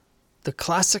The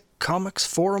Classic Comics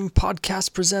Forum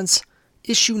podcast presents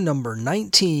issue number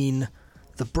 19,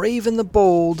 The Brave and the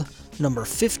Bold, number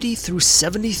 50 through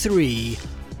 73,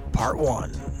 part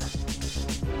 1.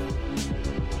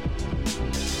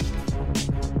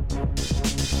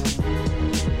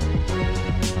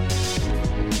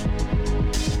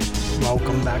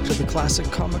 Welcome back to the Classic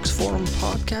Comics Forum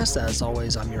podcast. As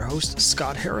always, I'm your host,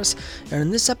 Scott Harris, and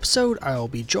in this episode, I'll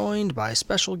be joined by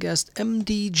special guest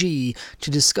MDG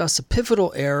to discuss a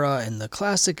pivotal era in the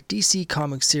classic DC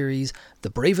Comics series, The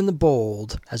Brave and the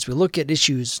Bold, as we look at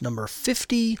issues number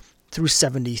 50 through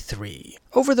 73.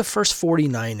 Over the first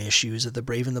 49 issues of The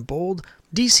Brave and the Bold,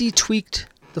 DC tweaked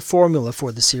the formula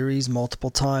for the series multiple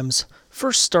times,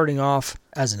 first starting off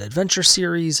as an adventure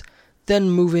series,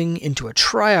 then moving into a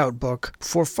tryout book,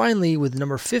 before finally, with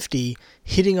number 50,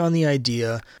 hitting on the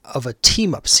idea of a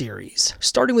team-up series.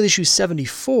 Starting with issue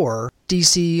 74,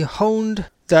 DC honed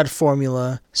that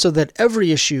formula so that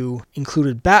every issue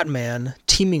included Batman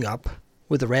teaming up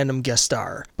with a random guest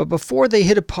star. But before they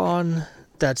hit upon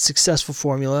that successful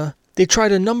formula, they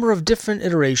tried a number of different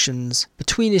iterations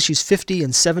between issues 50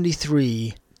 and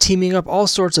 73, teaming up all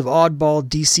sorts of oddball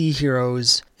DC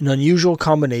heroes in unusual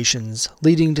combinations,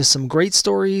 leading to some great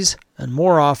stories and,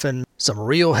 more often, some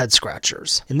real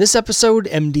head-scratchers. In this episode,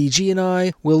 MDG and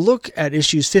I will look at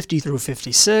issues 50 through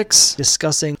 56,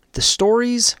 discussing the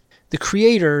stories, the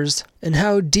creators, and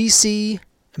how DC,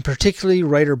 and particularly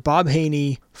writer Bob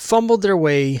Haney, fumbled their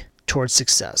way towards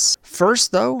success.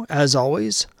 First, though, as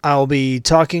always, I'll be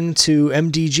talking to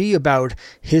MDG about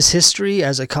his history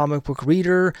as a comic book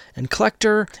reader and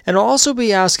collector, and I'll also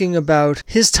be asking about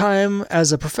his time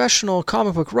as a professional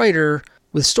comic book writer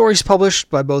with stories published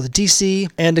by both DC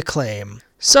and Acclaim.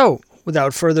 So,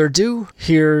 without further ado,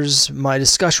 here's my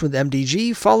discussion with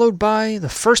MDG, followed by the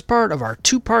first part of our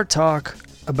two-part talk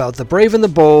about The Brave and the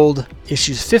Bold,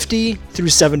 issues 50 through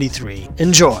 73.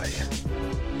 Enjoy!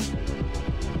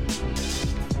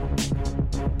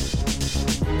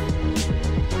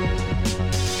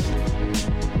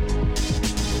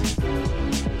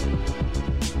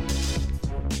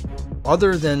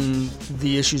 Other than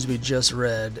the issues we just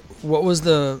read, what was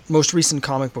the most recent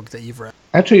comic book that you've read?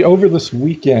 Actually, over this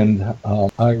weekend,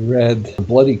 I read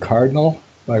Bloody Cardinal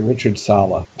by Richard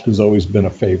Sala, who's always been a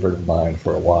favorite of mine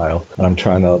for a while. And I'm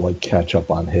trying to catch up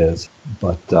on his.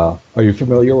 But are you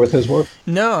familiar with his work?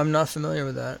 No, I'm not familiar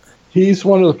with that. He's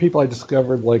one of the people I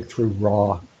discovered through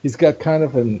Raw. He's got kind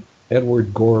of an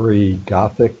Edward Gorey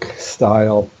Gothic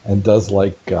style and does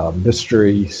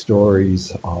mystery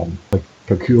stories, like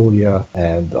Peculiar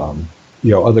and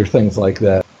other things like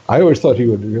that. I always thought he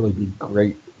would really be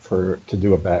great to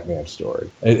do a Batman story.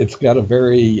 It's got a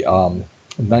very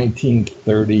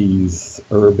 1930s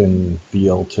urban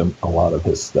feel to a lot of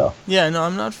his stuff. Yeah, no,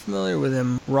 I'm not familiar with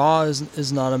him. Raw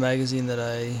is not a magazine that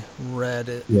I read.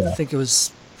 I think it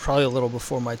was probably a little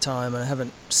before my time, and I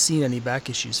haven't seen any back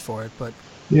issues for it, but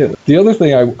yeah, the other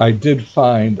thing I did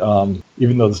find,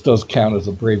 even though this does count as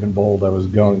a Brave and Bold, I was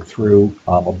going through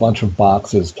a bunch of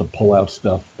boxes to pull out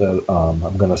stuff that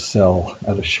I'm going to sell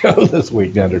at a show this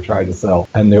weekend, or try to sell.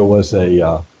 And there was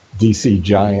a DC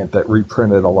Giant that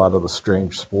reprinted a lot of the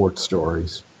Strange Sports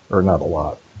stories, or not a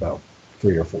lot, about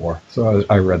 3 or 4. So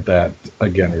I read that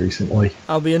again recently.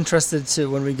 I'll be interested to,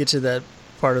 when we get to that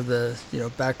part of the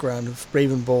background of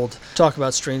Brave and Bold, talk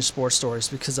about Strange Sports stories,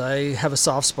 because I have a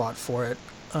soft spot for it.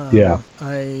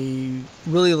 I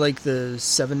really like the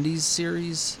 70s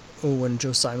series when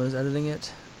Joe Simon was editing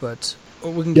it, but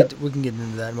we can get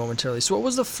into that momentarily. So what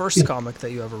was the first comic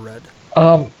that you ever read?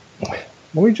 Let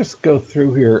me just go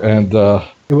through here, and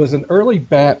it was an early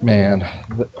Batman,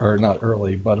 or not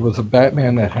early, but it was a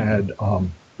Batman that had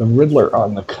the Riddler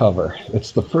on the cover.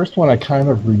 It's the first one I kind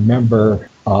of remember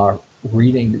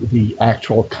reading the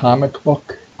actual comic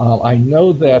book. I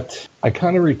know that I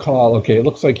kind of recall, it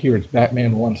looks like here it's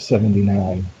Batman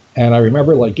 179. And I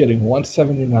remember getting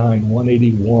 179,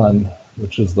 181,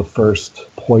 which is the first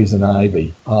Poison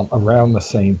Ivy, around the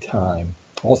same time.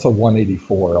 Also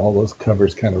 184. All those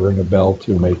covers kind of ring a bell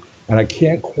to me. And I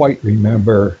can't quite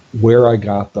remember where I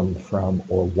got them from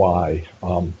or why.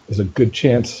 There's a good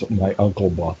chance my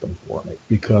uncle bought them for me,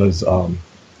 because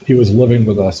he was living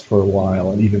with us for a while,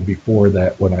 and even before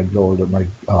that, when I'd go over to my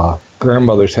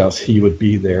grandmother's house, he would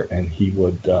be there, and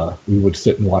we would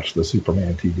sit and watch the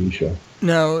Superman TV show.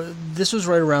 Now, this was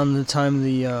right around the time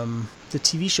the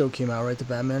TV show came out, right? The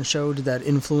Batman show. Did that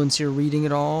influence your reading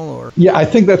at all, or? Yeah, I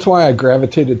think that's why I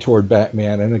gravitated toward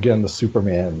Batman, and again the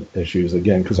Superman issues,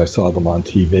 because I saw them on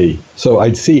TV. So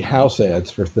I'd see house ads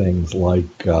for things like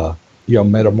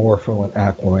Metamorpho and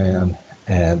Aquaman,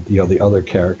 and the other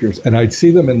characters, and I'd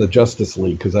see them in the Justice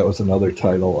League because that was another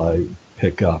title I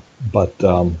pick up. But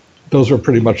those were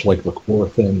pretty much like the core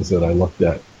things that I looked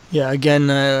at. Yeah, again,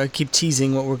 I keep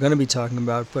teasing what we're going to be talking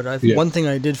about, but one thing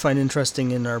I did find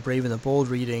interesting in our Brave and the Bold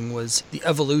reading was the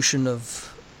evolution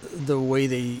of the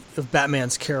way of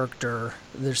Batman's character.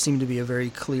 There seemed to be a very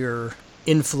clear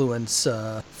influence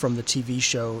from the TV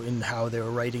show in how they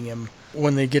were writing him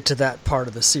when they get to that part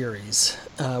of the series,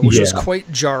 which was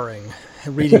quite jarring.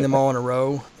 Reading them all in a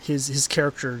row, his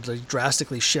character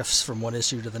drastically shifts from one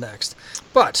issue to the next.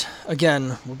 But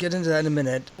again, we'll get into that in a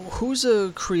minute. Who's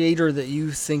a creator that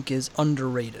you think is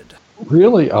underrated?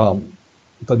 Really,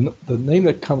 the name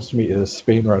that comes to me is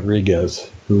Spain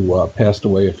Rodriguez, who passed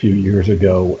away a few years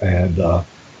ago, and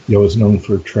was known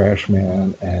for Trash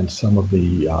Man and some of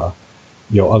the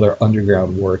other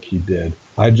underground work he did.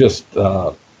 I just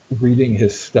reading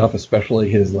his stuff, especially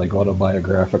his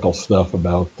autobiographical stuff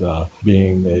about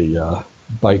being a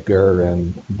biker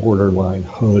and borderline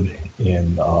hood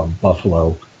in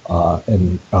Buffalo,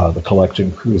 and the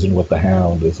collection Cruising with the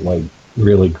Hound is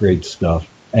really great stuff.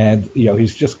 And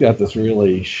he's just got this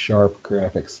really sharp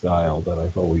graphic style that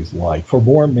I've always liked. For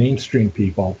more mainstream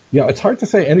people, it's hard to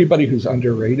say anybody who's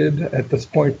underrated at this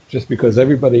point, just because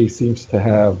everybody seems to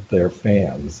have their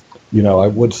fans. I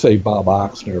would say Bob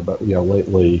Oxner, but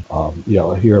lately,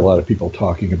 I hear a lot of people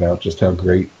talking about just how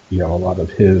great a lot of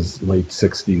his late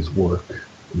 '60s work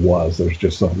was. There's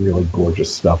just some really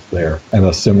gorgeous stuff there. And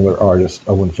a similar artist,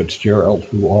 Owen Fitzgerald,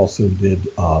 who also did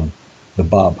the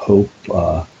Bob Hope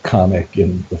comic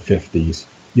in the 50s.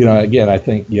 Again, I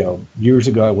think, years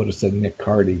ago I would have said Nick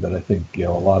Cardy, but I think, a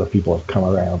lot of people have come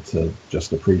around to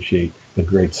just appreciate the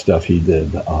great stuff he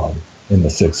did in the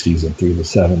 60s and through the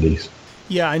 70s.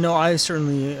 Yeah, I know I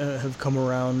certainly have come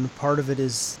around. Part of it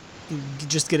is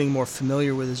just getting more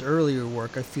familiar with his earlier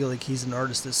work. I feel like he's an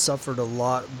artist that suffered a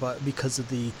lot, but because of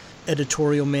the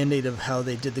editorial mandate of how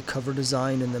they did the cover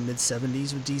design in the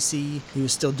mid-70s with DC, he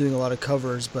was still doing a lot of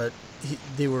covers, but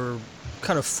they were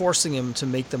kind of forcing him to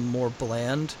make them more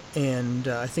bland. And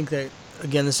I think that,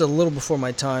 again, this is a little before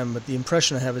my time, but the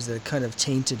impression I have is that it kind of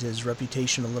tainted his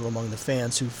reputation a little among the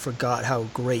fans who forgot how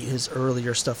great his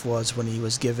earlier stuff was when he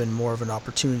was given more of an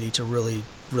opportunity to really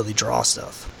draw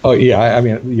stuff. Oh, yeah. I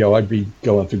mean, I'd be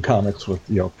going through comics with,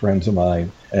 friends of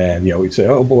mine, and, we'd say,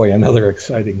 oh, boy, another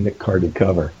exciting Nick Cardy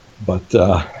cover. But,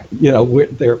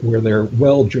 where they're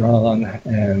well drawn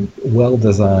and well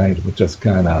designed, but just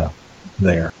kind of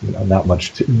there, not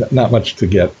much to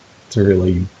get to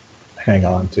really hang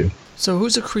on to. So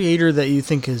who's a creator that you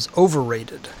think is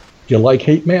overrated? Do you like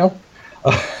hate mail?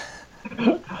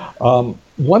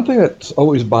 One thing that's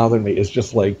always bothered me is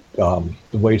just the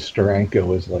way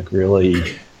Steranko is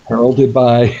really heralded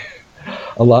by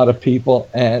a lot of people.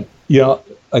 And,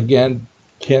 again,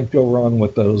 can't go wrong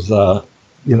with those,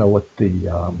 with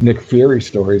the Nick Fury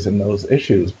stories and those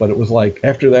issues. But it was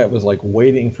after that it was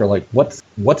waiting for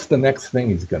what's the next thing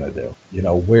he's going to do?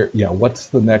 What's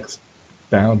the next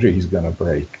boundary he's going to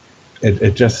break?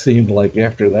 It just seemed like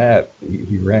after that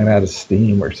he ran out of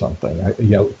steam or something.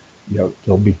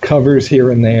 There'll be covers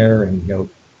here and there, and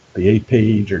the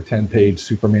 8-page or 10-page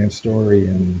Superman story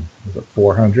in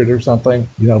 400 or something.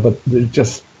 But it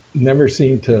just never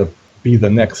seemed to be the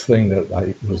next thing that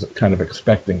I was kind of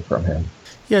expecting from him.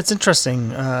 Yeah, it's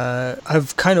interesting.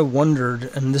 I've kind of wondered,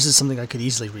 and this is something I could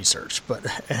easily research, but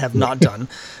have not done.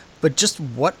 But just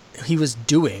what he was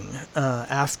doing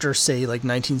after, say,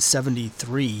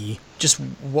 1973, just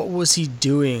what was he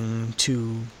doing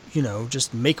to,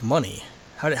 just make money?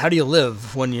 How do you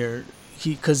live when you're...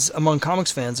 Because among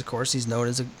comics fans, of course, he's known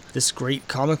as this great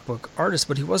comic book artist,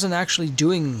 but he wasn't actually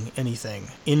doing anything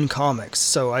in comics.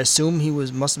 So I assume he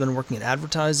must have been working in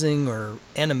advertising or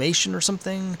animation or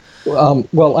something.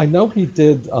 Well, I know he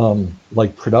did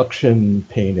production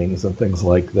paintings and things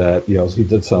like that. He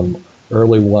did some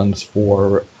early ones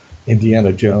for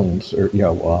Indiana Jones or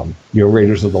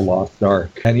Raiders of the Lost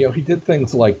Ark, and he did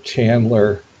things like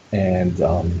Chandler and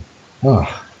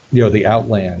the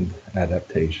Outland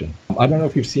adaptation. I don't know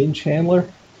if you've seen Chandler.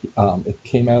 It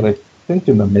came out, I think,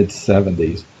 in the mid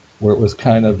 '70s, where it was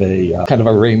kind of a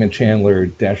Raymond Chandler,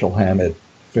 Dashiell Hammett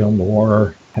film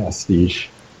noir pastiche,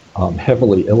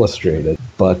 heavily illustrated.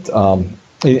 But and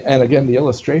again, the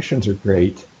illustrations are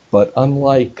great. But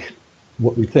unlike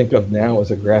what we think of now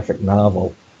as a graphic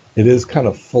novel, it is kind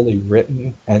of fully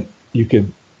written, and you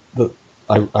could.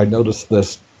 I noticed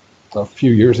this a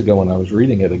few years ago when I was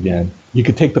reading it again. You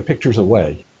could take the pictures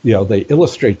away. They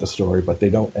illustrate the story, but they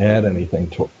don't add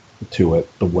anything to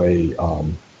it the way,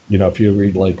 if you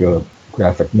read a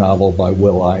graphic novel by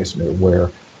Will Eisner,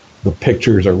 where the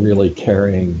pictures are really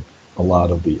carrying a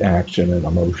lot of the action and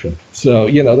emotion. So,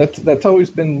 that's always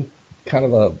been kind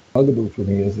of a bugaboo for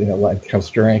me, is, like how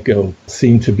Steranko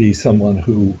seemed to be someone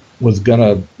who was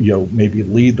gonna, maybe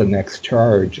lead the next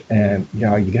charge. And,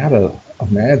 you gotta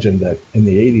imagine that in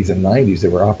the 80s and 90s, there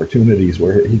were opportunities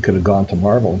where he could have gone to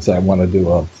Marvel and said, I want to do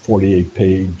a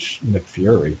 48-page Nick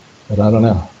Fury. But I don't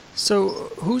know. So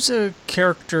who's a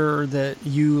character that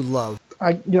you love?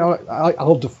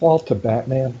 I'll default to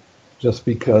Batman, just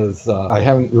because I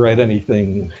haven't read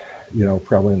anything,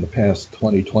 probably in the past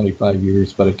 20, 25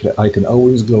 years, but I can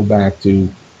always go back to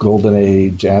Golden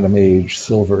Age, Atom Age,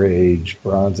 Silver Age,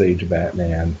 Bronze Age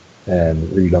Batman and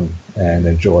read them and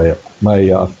enjoy it.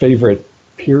 My favorite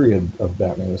period of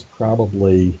Batman is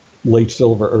probably late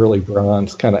Silver, early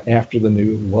Bronze, kind of after the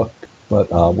new look, but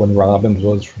when Robbins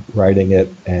was writing it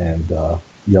and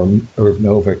Irv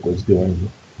Novick was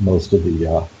doing most of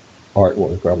the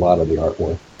artwork, or a lot of the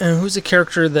artwork. And who's a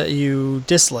character that you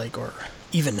dislike or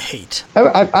even hate?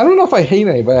 I don't know if I hate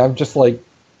anybody. I'm just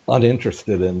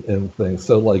uninterested in things.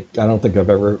 So I don't think I've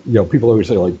ever, people always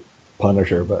say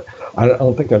Punisher, but I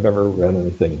don't think I've ever read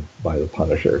anything by the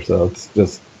Punisher. So it's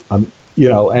just,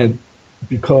 and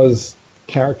because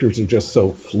characters are just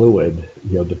so fluid,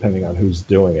 depending on who's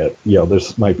doing it,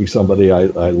 this might be somebody I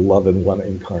love in one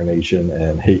incarnation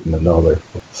and hate in another.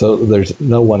 So there's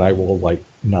no one I will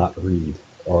not read,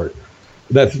 or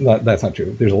that's not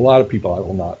true. There's a lot of people I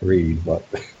will not read, but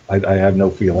I have no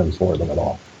feelings for them at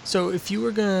all. So if you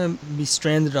were going to be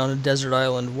stranded on a desert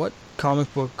island, what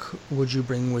comic book would you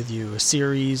bring with you? A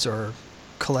series or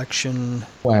collection?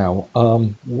 Wow.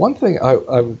 One thing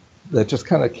I that just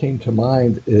kind of came to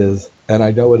mind is, and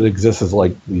I know it exists as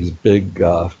these big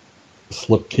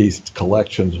slipcased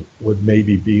collections, would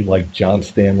maybe be John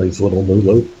Stanley's Little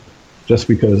Lulu, just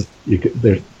because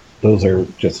those are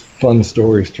just fun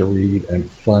stories to read and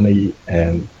funny,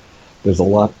 and there's a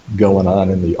lot going on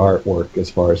in the artwork as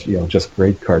far as, just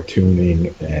great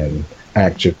cartooning and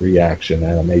action, reaction,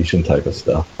 animation type of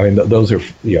stuff. I mean, those are,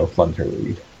 fun to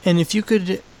read. And if you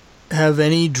could have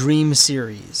any dream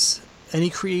series, any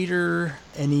creator,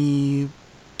 any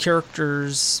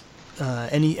characters,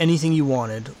 anything you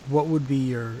wanted, what would be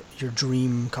your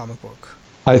dream comic book?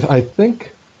 I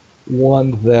think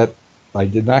one that I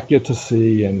did not get to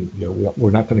see, and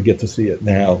we're not going to get to see it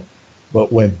now,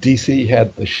 but when DC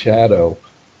had The Shadow,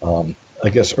 I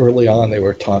guess early on they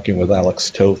were talking with Alex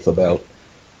Toth about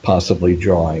possibly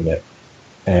drawing it,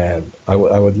 and I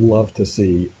would love to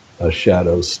see a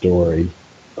Shadow story,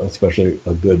 especially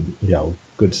a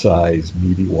good size,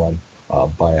 meaty one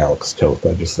by Alex Toth.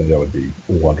 I just think that would be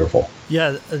wonderful.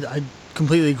 Yeah, I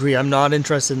completely agree. I'm not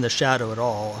interested in The Shadow at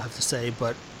all, I have to say,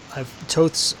 but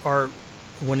Toth's art,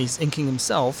 when he's inking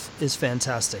himself, is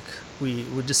fantastic. We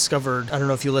discovered, I don't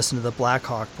know if you listen to the Black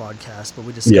Hawk podcast, but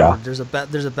we discovered there's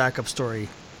a backup story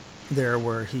there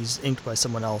where he's inked by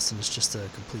someone else, and it's just a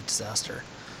complete disaster.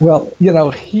 Well,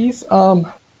 he's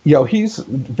he's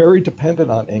very dependent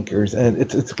on inkers, and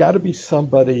it's got to be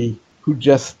somebody who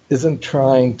just isn't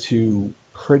trying to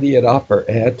pretty it up or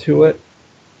add to it.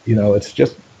 It's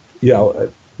just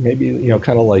maybe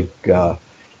kind of like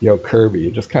Kirby. You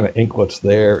just kind of ink what's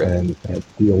there and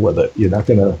deal with it. You're not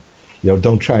gonna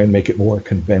don't try and make it more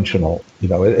conventional.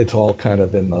 It's all kind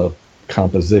of in the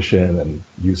composition and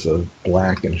use of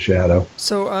black and shadow.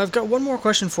 So I've got one more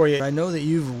question for you. I know that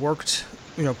you've worked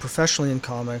professionally in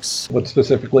comics. What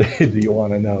specifically do you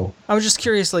want to know? I was just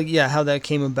curious, how that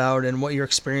came about and what your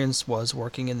experience was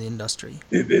working in the industry.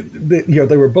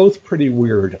 They were both pretty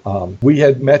weird. We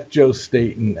had met Joe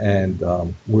Staton, and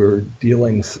we were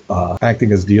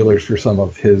acting as dealers for some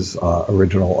of his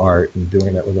original art and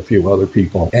doing it with a few other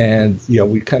people. And,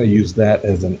 we kind of used that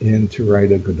as an in to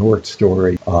write a Gnort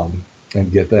story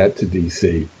and get that to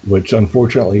DC, which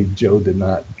unfortunately Joe did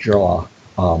not draw.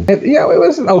 It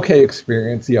was an okay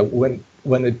experience.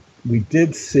 When we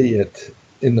did see it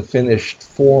in the finished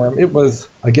form, it was,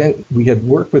 again, we had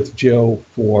worked with Joe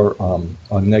for on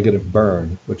Negative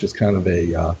Burn, which is kind of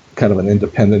an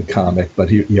independent comic, but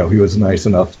he was nice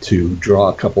enough to draw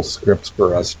a couple scripts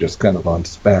for us, just kind of on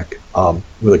spec,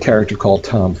 with a character called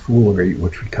Tom Foolery,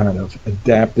 which we kind of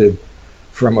adapted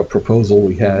from a proposal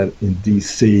we had in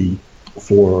DC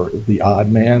for The Odd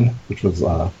Man, which was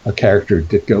a character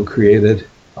Ditko created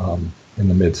in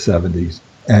the mid-'70s.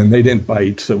 And they didn't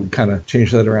bite, so we kind of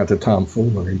changed that around to Tom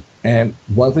Foolery. And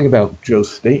one thing about Joe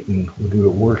Staton, when we were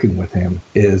working with him,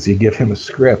 is you give him a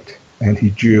script, and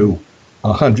he drew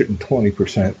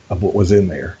 120% of what was in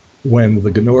there. When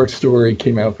the Gnort story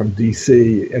came out from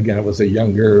DC, again, it was a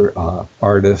younger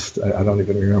artist, I don't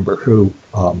even remember who,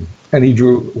 and he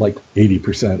drew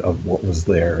 80% of what was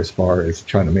there as far as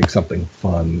trying to make something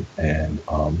fun and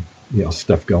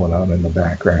stuff going on in the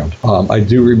background. I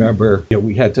do remember,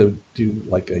 we had to do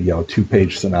like a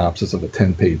 2-page synopsis of a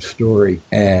 10-page story,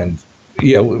 and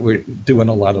we're doing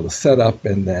a lot of the setup,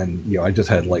 and then I just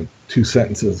had like 2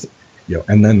 sentences,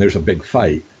 and then there's a big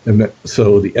fight, and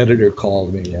so the editor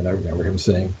called me, and I remember him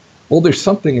saying, "Well, there's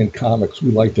something in comics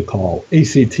we like to call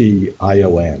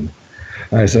ACTION."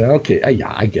 And I said, "Okay,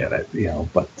 yeah, I get it,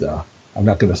 but I'm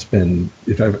not going to spend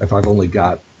if I've only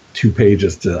got 2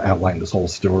 pages to outline this whole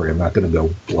story. I'm not going to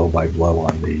go blow by blow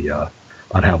on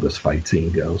on how this fight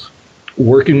scene goes."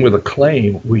 Working with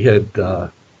Acclaim, we had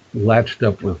latched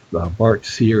up with Bart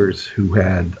Sears, who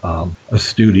had a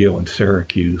studio in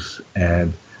Syracuse,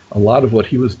 and a lot of what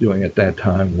he was doing at that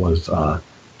time was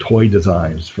toy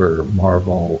designs for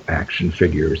Marvel action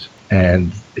figures.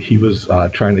 And he was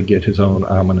trying to get his own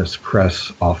Ominous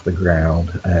Press off the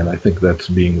ground, and I think that's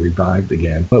being revived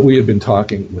again. But we had been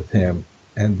talking with him,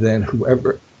 and then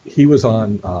he was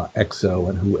on EXO,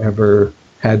 and whoever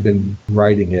had been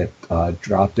writing it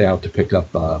dropped out to pick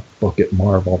up a book at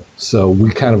Marvel. So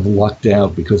we kind of lucked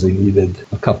out because they needed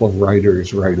a couple of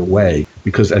writers right away.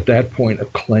 Because at that point,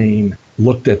 Acclaim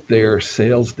looked at their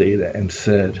sales data and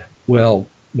said, well,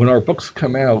 when our books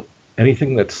come out,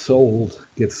 anything that's sold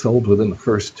gets sold within the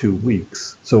first 2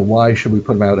 weeks. So why should we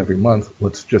put them out every month?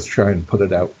 Let's just try and put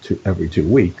it out every 2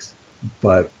 weeks.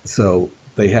 But so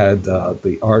they had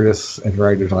the artists and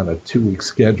writers on a 2-week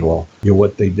schedule.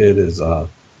 What they did is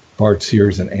Bart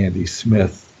Sears and Andy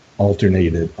Smith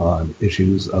alternated on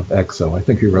issues of EXO. I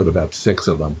think he wrote about 6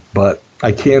 of them. But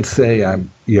I can't say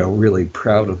I'm really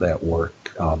proud of that work.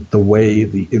 The way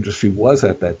the industry was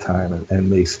at that time, and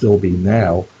may still be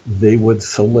now, they would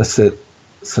solicit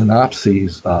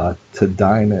synopses to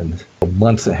Diamond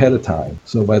months ahead of time.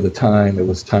 So by the time it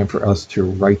was time for us to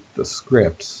write the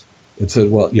scripts, it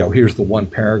said, well, here's the 1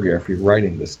 paragraph you're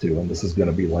writing this to, and this is going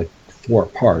to be like 4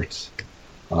 parts,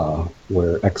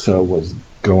 where EXO was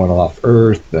going off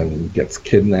Earth and gets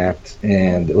kidnapped,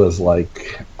 and it was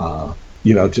like,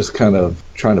 just kind of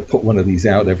trying to put one of these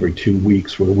out every 2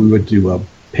 weeks, where we would do a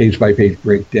page-by-page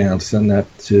breakdown, send that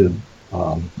to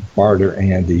Bart or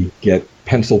Andy, get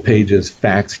pencil pages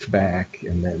faxed back,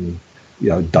 and then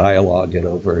dialogue it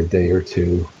over a day or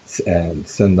 2, and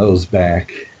send those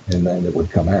back, and then it would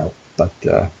come out. But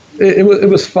it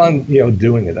was fun,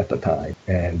 doing it at the time,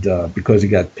 and because you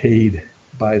got paid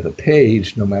by the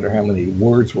page, no matter how many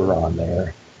words were on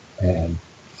there, and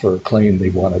for Acclaim,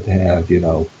 they wanted to have,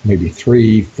 maybe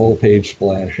 3 full-page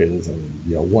splashes and,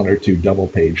 1 or 2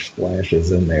 double-page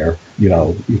splashes in there.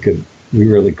 We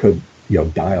really could,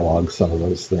 dialogue some of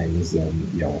those things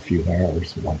in, a few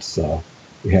hours once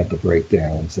we had the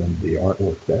breakdowns and the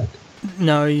artwork back.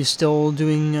 Now, are you still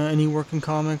doing any work in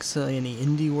comics, any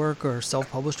indie work or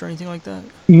self-published or anything like that?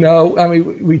 No, I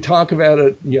mean, we talk about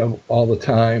it, all the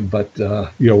time, but,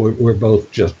 we're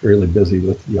both just really busy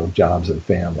with, jobs and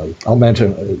family. I'll mention,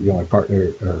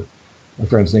 my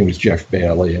friend's name is Jeff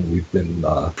Bailey, and we've been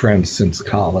friends since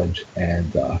college,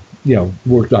 and,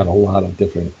 worked on a lot of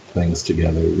different things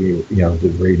together. We,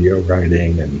 did radio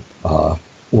writing and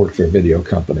worked for video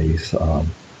companies.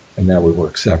 And now we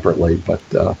work separately. But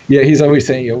he's always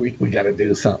saying, we got to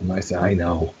do something. I say, I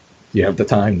know. Do you have the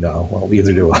time? No. Well,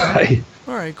 neither do I.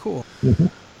 All right, cool. Mm-hmm.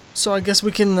 So I guess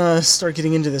we can start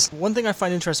getting into this. One thing I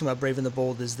find interesting about Brave and the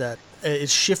Bold is that it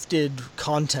shifted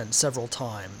content several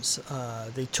times.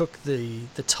 They took the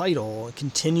title,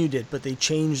 continued it, but they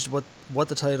changed what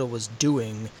the title was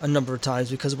doing a number of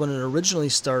times, because when it originally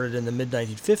started in the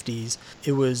mid-1950s,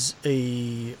 it was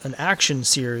an action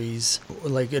series,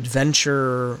 like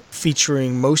adventure,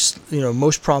 featuring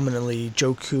most prominently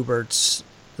Joe Kubert's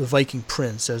The Viking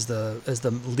Prince as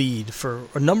the lead for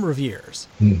a number of years.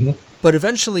 Mm-hmm. But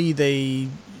eventually they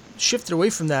shifted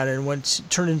away from that and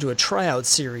turned into a tryout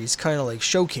series, kind of like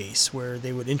Showcase, where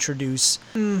they would introduce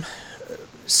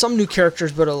some new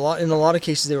characters, but in a lot of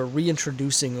cases they were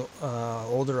reintroducing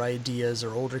older ideas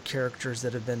or older characters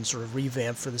that had been sort of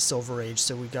revamped for the Silver Age.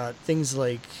 So we got things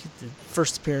like the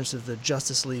first appearance of the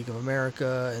Justice League of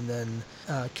America, and then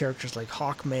characters like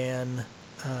Hawkman,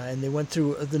 and they went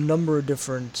through the number of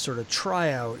different sort of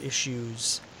tryout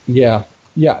issues. Yeah.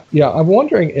 I'm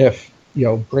wondering if,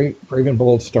 Brave and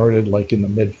Bold started like in the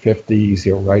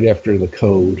mid-50s, right after the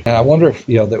Code. And I wonder if,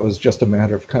 that was just a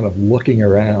matter of kind of looking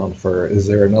around for, is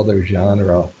there another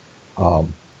genre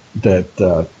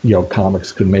that,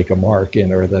 comics could make a mark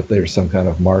in, or that there's some kind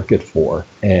of market for.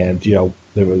 And,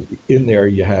 there was, in there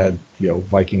you had,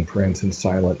 Viking Prince and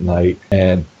Silent Knight.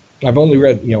 And I've only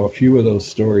read, a few of those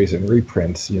stories in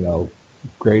reprints,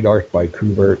 great art by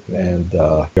Kubert and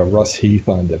Russ Heath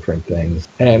on different things.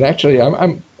 And actually,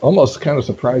 I'm almost kind of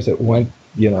surprised it went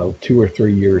 2 or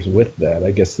 3 years with that.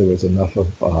 I guess there was enough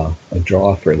of a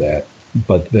draw for that.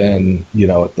 But then,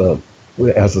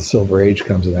 as the Silver Age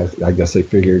comes in, I guess they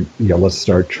figured, let's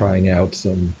start trying out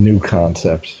some new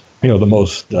concepts.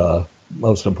 The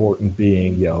most important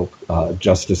being,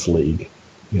 Justice League,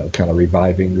 kind of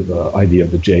reviving the idea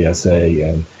of the JSA.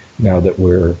 And now that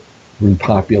we're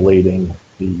repopulating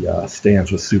the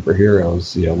stands with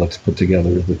superheroes, let's put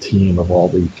together the team of all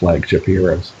the flagship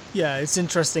heroes. Yeah, it's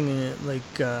interesting,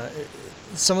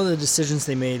 some of the decisions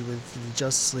they made with the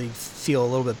Justice League feel a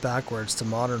little bit backwards to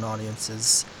modern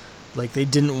audiences. Like, they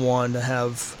didn't want to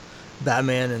have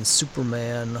Batman and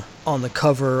Superman on the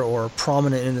cover or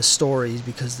prominent in the stories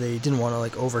because they didn't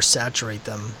want to, oversaturate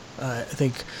them. I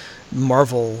think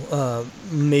Marvel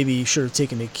maybe should have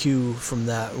taken a cue from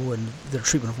that when their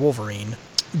treatment of Wolverine.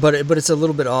 But it's a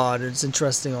little bit odd. It's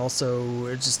interesting also,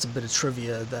 it's just a bit of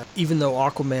trivia, that even though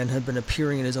Aquaman had been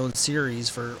appearing in his own series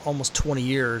for almost 20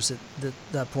 years at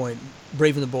that point,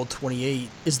 Brave and the Bold 28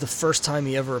 is the first time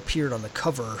he ever appeared on the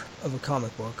cover of a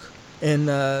comic book. And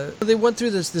they went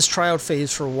through this tryout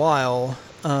phase for a while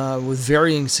with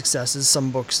varying successes.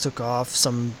 Some books took off,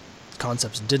 some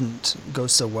concepts didn't go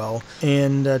so well.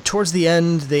 And towards the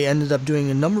end, they ended up doing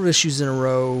a number of issues in a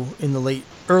row in the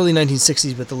early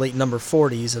 1960s, but the late number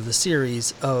 40s of the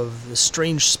series of the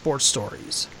Strange Sports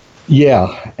Stories.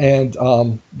 Yeah, and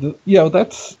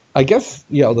that's, I guess,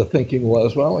 the thinking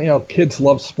was, well, kids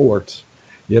love sports.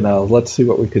 Let's see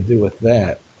what we could do with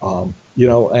that. And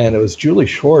it was Julie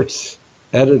Schwartz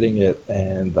editing it,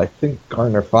 and I think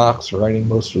Gardner Fox writing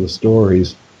most of the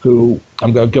stories, who,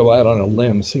 I'm going to go out on a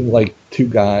limb, seem like two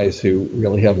guys who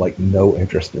really have no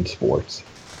interest in sports.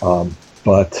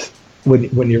 But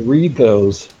when you read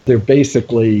those, they're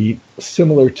basically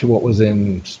similar to what was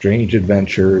in Strange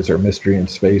Adventures or Mystery in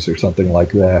Space or something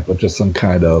like that, but just some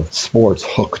kind of sports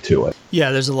hook to it.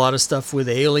 Yeah, there's a lot of stuff with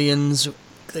aliens,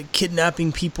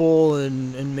 kidnapping people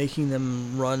and making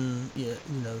them run,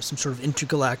 some sort of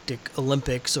intergalactic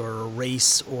Olympics or a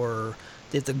race, or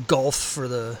they have to golf for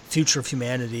the future of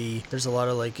humanity. There's a lot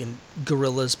of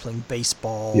gorillas playing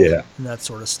baseball, and that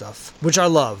sort of stuff, which I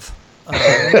love.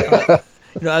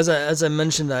 As I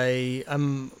mentioned,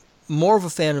 I'm more of a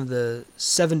fan of the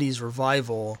 70s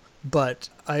revival, but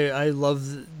I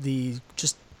love the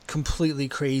just completely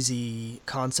crazy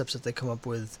concepts that they come up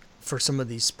with for some of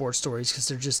these sports stories, because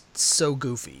they're just so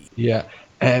goofy. Yeah,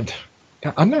 and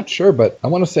I'm not sure, but I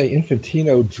want to say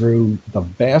Infantino drew the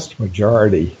vast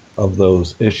majority of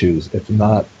those issues, if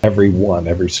not every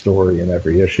story in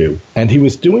every issue. And he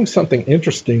was doing something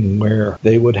interesting where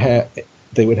they would have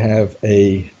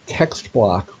a text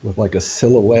block with a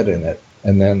silhouette in it,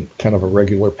 and then kind of a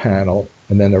regular panel,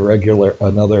 and then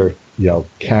another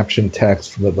caption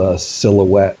text with a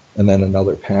silhouette, and then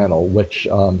another panel, which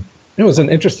it was an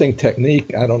interesting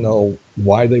technique. I don't know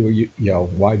why they were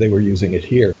using it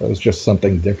here. It was just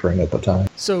something different at the time.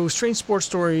 So Strange Sports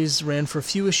Stories ran for a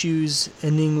few issues,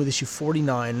 ending with issue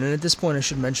 49. And at this point, I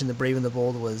should mention that Brave and the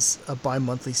Bold was a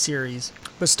bi-monthly series.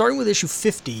 But starting with issue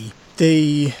 50,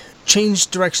 they changed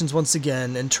directions once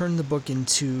again and turned the book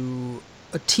into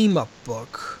a team-up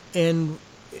book. And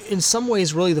in some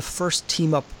ways, really the first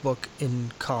team-up book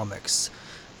in comics.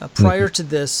 Prior to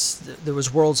this, there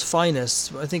was World's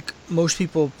Finest. I think most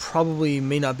people probably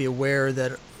may not be aware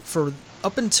that for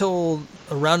up until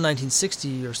around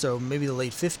 1960 or so, maybe the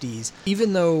late 50s,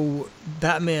 even though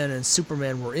Batman and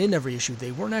Superman were in every issue,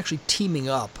 they weren't actually teaming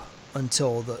up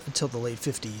until the late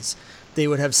 50s. They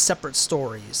would have separate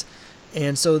stories.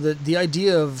 And so the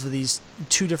idea of these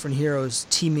two different heroes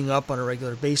teaming up on a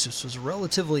regular basis was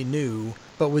relatively new.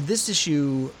 But with this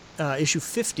issue, issue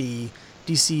 50,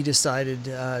 DC decided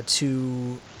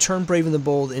to turn Brave and the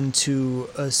Bold into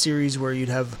a series where you'd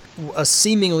have a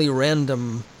seemingly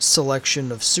random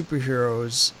selection of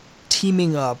superheroes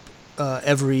teaming up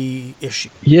every issue.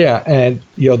 Yeah, and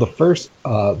the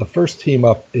first team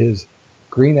up is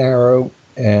Green Arrow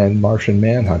and Martian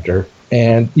Manhunter.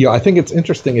 And I think it's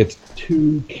interesting. It's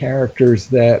two characters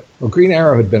that, Green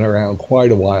Arrow had been around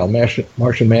quite a while.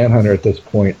 Martian Manhunter at this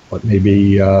point,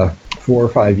 maybe 4 or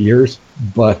 5 years.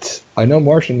 But I know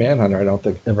Martian Manhunter, I don't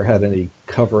think ever had any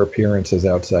cover appearances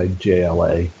outside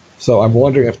JLA. So I'm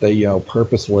wondering if they,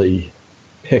 purposely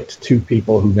picked two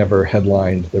people who never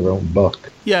headlined their own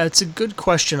book. Yeah, it's a good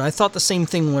question. I thought the same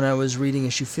thing when I was reading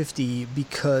issue 50,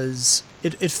 because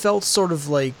it felt sort of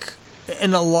like,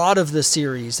 in a lot of the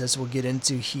series, as we'll get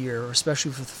into here,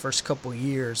 especially for the first couple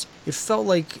years, it felt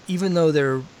like even though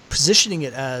they're positioning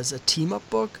it as a team-up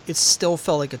book, it still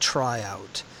felt like a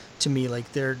tryout to me.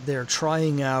 Like they're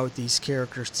trying out these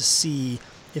characters to see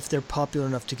if they're popular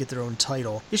enough to get their own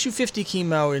title. Issue 50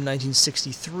 came out in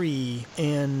 1963,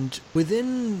 and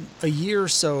within a year or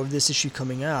so of this issue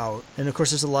coming out, and of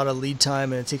course there's a lot of lead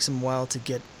time and it takes them a while to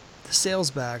get the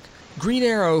sales back, Green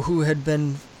Arrow, who had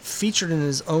been featured in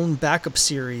his own backup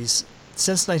series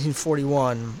since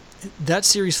 1941, that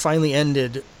series finally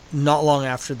ended not long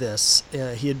after this.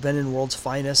 He had been in World's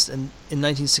Finest, and in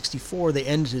 1964 they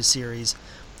ended his series.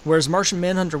 Whereas Martian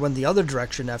Manhunter went the other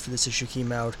direction after this issue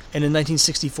came out, and in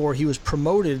 1964 he was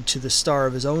promoted to the star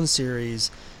of his own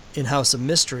series in House of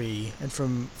Mystery, and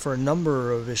for a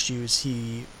number of issues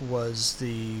he was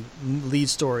the lead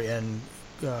story and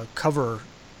cover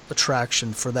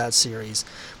attraction for that series.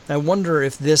 I wonder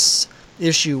if this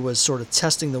issue was sort of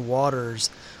testing the waters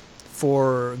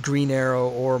for Green Arrow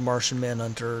or Martian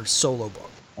Manhunter solo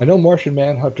book. I know Martian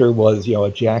Manhunter was,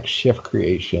 a Jack Schiff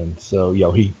creation, so,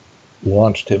 he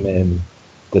launched him in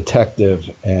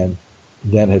Detective and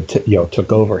then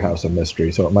took over House of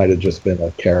Mystery, so it might have just been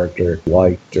a character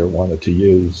liked or wanted to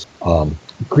use.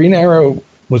 Green Arrow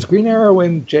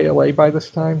in JLA by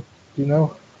this time? Do you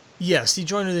know? Yes, he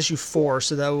joined with issue 4,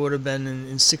 so that would have been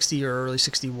in 60 or early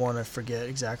 61, I forget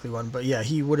exactly when, but yeah,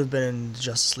 he would have been in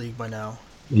Justice League by now.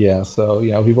 Yeah, so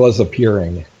he was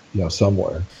appearing,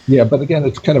 somewhere. Yeah, but again,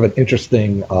 it's kind of an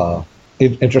interesting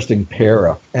pair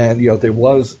up, and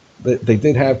they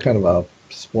did have kind of a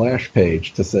splash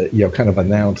page to say, kind of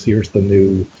announce, here's the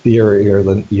new theory or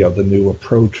the new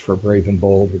approach for Brave and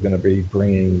Bold. We're going to be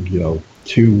bringing,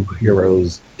 two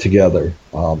heroes together,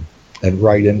 and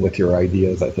write in with your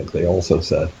ideas, I think they also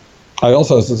said.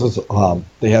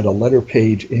 They had a letter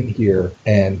page in here,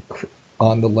 and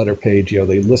on the letter page,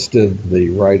 they listed the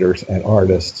writers and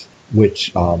artists,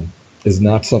 which is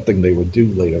not something they would do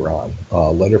later on.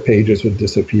 Letter pages would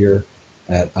disappear.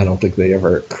 And I don't think they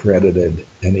ever credited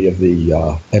any of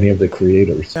the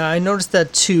creators. I noticed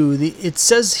that too. It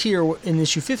says here in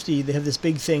issue 50, they have this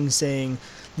big thing saying,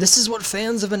 "This is what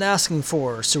fans have been asking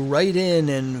for, so write in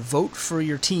and vote for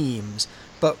your teams."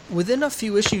 But within a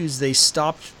few issues, they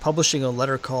stopped publishing a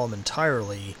letter column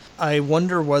entirely. I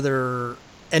wonder whether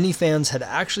any fans had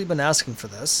actually been asking for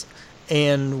this,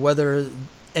 and whether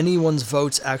anyone's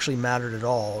votes actually mattered at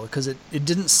all, because it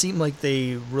didn't seem like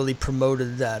they really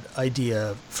promoted that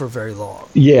idea for very long.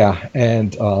 Yeah,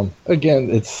 and again,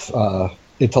 it's a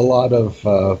lot of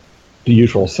the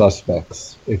usual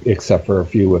suspects, except for a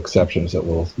few exceptions that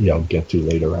we'll get to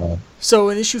later on. So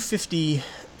in issue 50,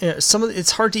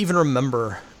 it's hard to even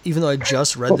remember, even though I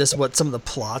just read this, what some of the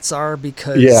plots are,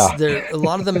 because a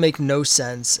lot of them make no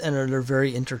sense and they're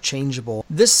very interchangeable.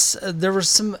 There were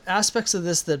some aspects of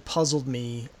this that puzzled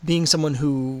me, being someone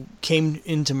who came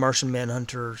into Martian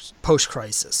Manhunter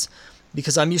post-crisis,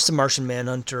 because I'm used to Martian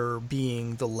Manhunter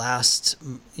being the last,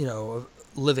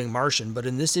 living Martian, but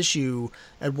in this issue,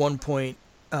 at one point,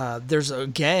 there's a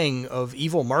gang of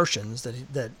evil Martians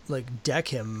that deck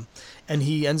him, and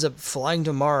he ends up flying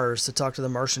to Mars to talk to the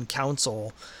Martian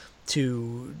Council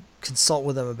to consult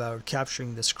with them about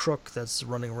capturing this crook that's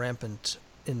running rampant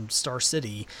in Star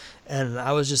City. And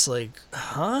I was just like,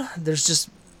 huh? There's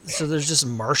just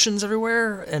Martians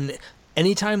everywhere, and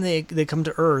anytime they come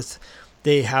to Earth,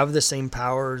 they have the same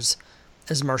powers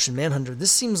as Martian Manhunter.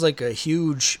 This seems like a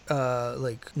huge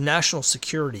national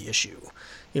security issue.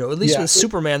 At least with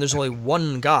Superman, there's only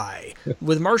one guy.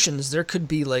 With Martians, there could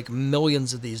be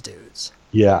millions of these dudes.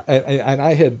 Yeah, and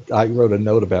I wrote a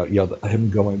note about him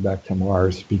going back to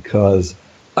Mars because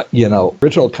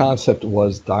original concept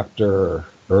was Dr.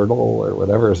 Erdl or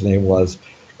whatever his name was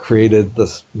created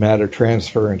this matter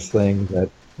transference thing that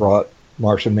brought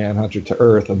Martian Manhunter to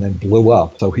Earth and then blew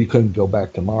up, so he couldn't go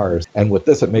back to Mars. And with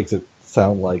this, it makes it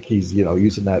sound like he's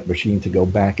using that machine to go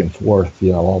back and forth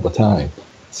all the time.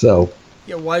 So.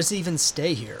 Yeah, why does he even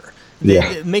stay here?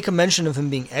 They make a mention of him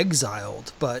being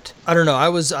exiled, but I don't know. I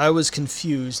was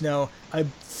confused. Now, I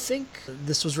think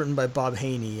this was written by Bob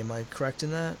Haney. Am I correct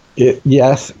in that?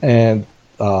 Yes, and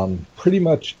pretty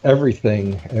much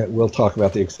everything, and we'll talk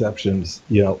about the exceptions,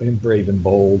 in Brave and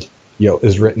Bold,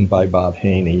 is written by Bob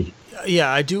Haney.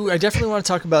 Yeah, I do. I definitely want to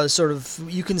talk about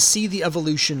you can see the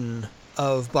evolution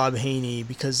of Bob Haney,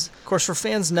 because of course for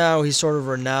fans now he's sort of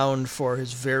renowned for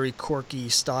his very quirky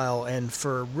style and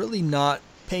for really not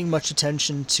paying much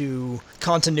attention to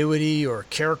continuity or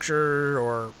character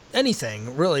or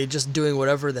anything, really just doing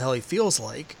whatever the hell he feels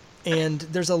like. And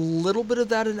there's a little bit of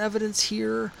that in evidence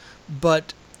here,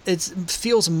 but it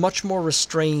feels much more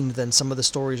restrained than some of the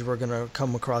stories we're going to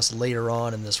come across later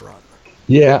on in this run.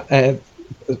 Yeah, and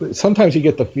sometimes you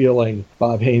get the feeling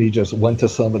Bob Haney just went to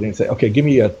somebody and said, okay, give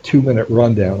me a 2-minute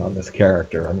rundown on this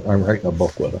character. I'm writing a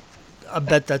book with him. I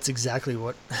bet that's exactly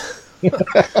what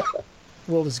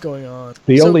what was going on.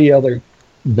 The only other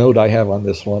note I have on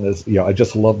this one is, I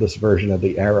just love this version of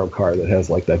the Arrow car that has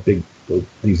like that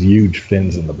these huge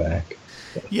fins in the back.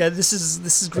 Yeah, this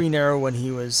is Green Arrow when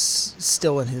he was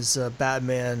still in his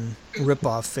Batman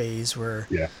ripoff phase, where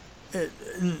Yeah.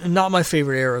 Not my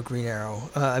favorite era of Green Arrow.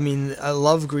 I mean, I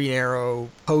love Green Arrow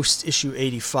post issue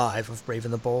 85 of Brave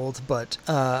and the Bold, but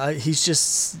he's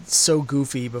just so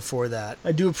goofy before that.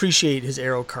 I do appreciate his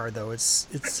Arrow card though. It's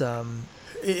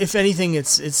if anything,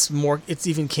 it's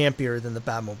even campier than the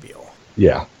Batmobile.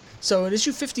 Yeah. So in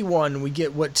issue 51, we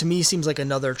get what to me seems like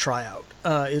another tryout.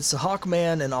 It's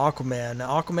Hawkman and Aquaman.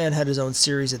 Now, Aquaman had his own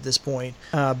series at this point,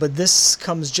 but this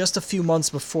comes just a few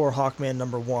months before Hawkman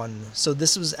 #1. So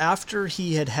this was after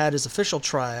he had his official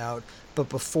tryout, but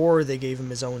before they gave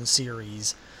him his own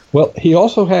series. Well, he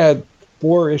also had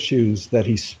 4 issues that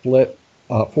he split,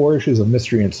 4 issues of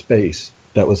Mystery in Space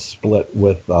that was split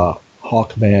with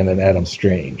Hawkman and Adam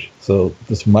Strange. So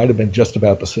this might have been just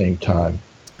about the same time.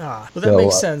 Well, that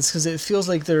makes sense, because it feels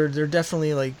like they're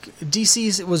definitely like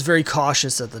DC was very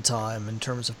cautious at the time in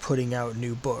terms of putting out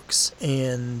new books,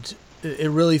 and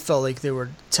it really felt like they were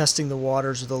testing the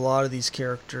waters with a lot of these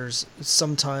characters,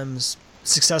 sometimes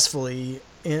successfully,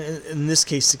 in this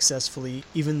case successfully,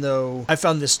 even though I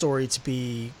found this story to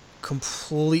be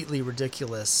completely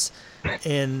ridiculous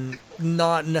and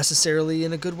not necessarily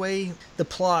in a good way. The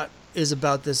plot is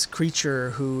about this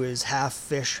creature who is half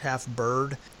fish, half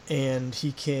bird, and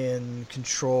he can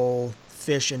control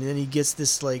fish, and then he gets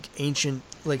this like ancient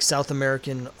like South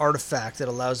American artifact that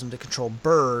allows him to control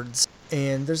birds.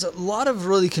 And there's a lot of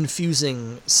really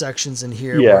confusing sections in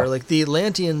here where like the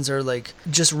Atlanteans are like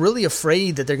just really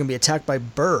afraid that they're going to be attacked by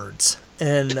birds,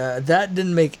 and that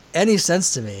didn't make any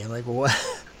sense to me. I'm like, what?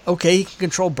 Okay, he can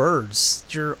control birds.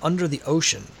 You're under the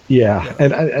ocean. Yeah,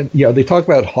 and they talk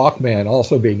about Hawkman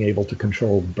also being able to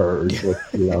control birds, which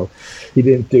he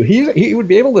didn't do. He would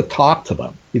be able to talk to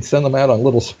them. He'd send them out on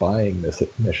little spying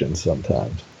missions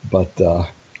sometimes. But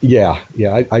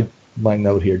my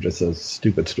note here just says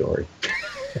stupid story.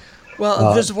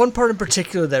 Well, there's one part in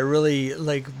particular that really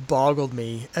like boggled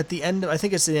me. At the end, I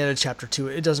think it's the end of chapter 2.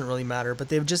 It doesn't really matter, but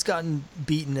they've just gotten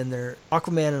beaten, and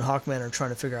Aquaman and Hawkman are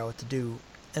trying to figure out what to do.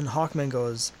 And Hawkman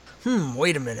goes,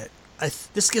 wait a minute.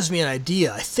 This gives me an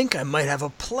idea. I think I might have a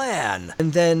plan.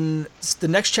 And then the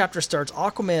next chapter starts.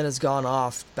 Aquaman has gone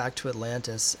off back to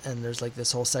Atlantis, and there's like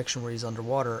this whole section where he's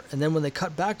underwater. And then when they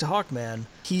cut back to Hawkman,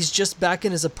 he's just back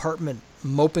in his apartment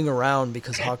moping around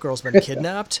because Hawkgirl's been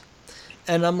kidnapped.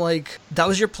 And I'm like, that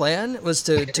was your plan? Was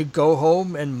to go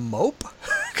home and mope?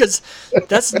 Because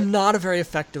that's not a very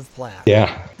effective plan.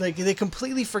 Yeah. Like, they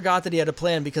completely forgot that he had a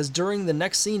plan, because during the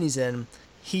next scene he's in,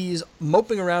 he's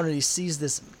moping around and he sees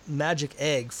this magic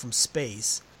egg from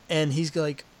space. And he's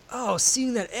like, oh,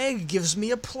 seeing that egg gives me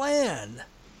a plan.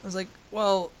 I was like,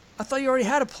 well, I thought you already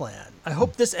had a plan. I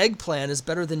hope this egg plan is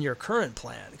better than your current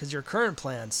plan, because your current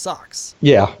plan sucks.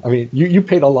 Yeah, I mean, you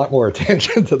paid a lot more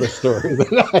attention to the story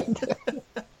than I did.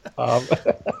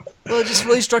 Well, it just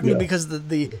really struck me because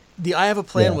the I have a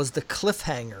plan was the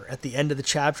cliffhanger at the end of the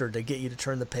chapter to get you to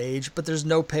turn the page, but there's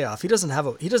no payoff. He doesn't have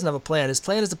a plan. His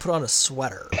plan is to put on a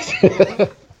sweater.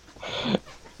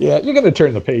 Yeah, you're going to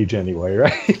turn the page anyway,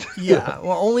 right? Yeah,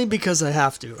 well, only because I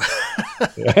have to.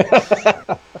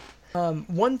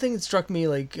 One thing that struck me,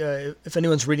 like, if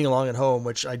anyone's reading along at home,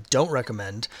 which I don't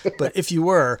recommend, but if you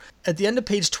were, at the end of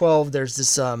page 12, there's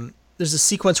this there's a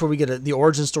sequence where we get the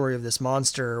origin story of this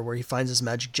monster, where he finds this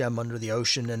magic gem under the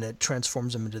ocean and it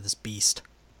transforms him into this beast.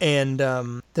 And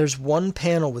there's one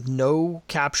panel with no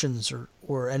captions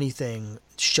or anything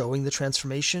showing the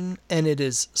transformation, and it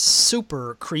is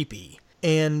super creepy.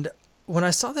 And when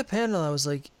I saw that panel, I was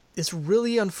like, it's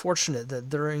really unfortunate that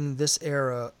during this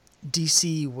era,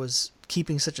 DC was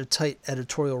keeping such a tight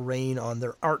editorial rein on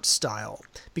their art style,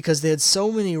 because they had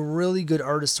so many really good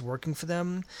artists working for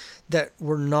them that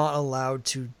were not allowed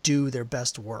to do their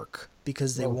best work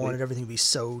because they wanted everything to be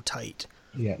so tight.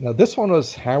 Yeah. Now this one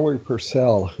was Howard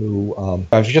Purcell, who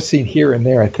I've just seen here and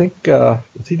there. I think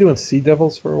was he doing Sea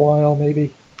Devils for a while,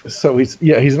 maybe? So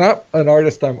he's not an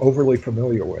artist I'm overly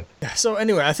familiar with. So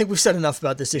anyway, I think we've said enough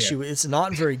about this issue. It's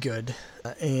not very good,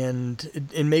 and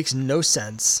it makes no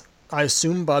sense. I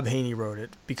assume Bob Haney wrote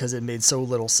it because it made so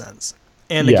little sense.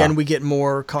 And again, we get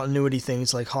more continuity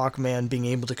things like Hawkman being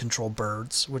able to control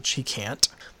birds, which he can't.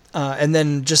 And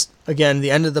then just, again,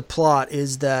 the end of the plot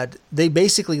is that they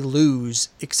basically lose,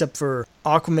 except for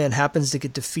Aquaman happens to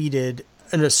get defeated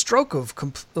in a stroke of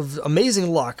amazing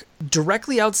luck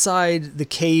directly outside the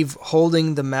cave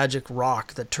holding the magic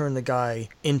rock that turned the guy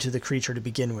into the creature to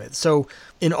begin with. So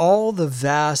in all the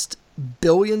vast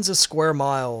billions of square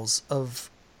miles of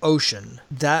ocean,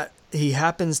 that he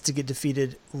happens to get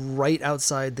defeated right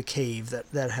outside the cave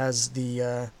that has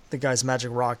the guy's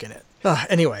magic rock in it.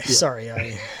 Anyway, sorry.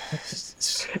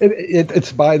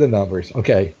 It's by the numbers.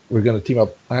 Okay, we're going to team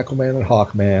up Aquaman and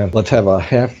Hawkman. Let's have a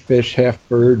half fish, half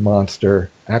bird monster.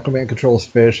 Aquaman controls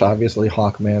fish. Obviously,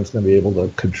 Hawkman's going to be able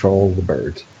to control the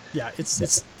birds. Yeah,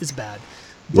 it's bad.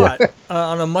 But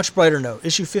on a much brighter note,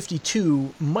 issue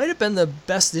 52 might have been the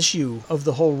best issue of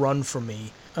the whole run for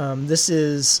me. This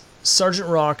is Sergeant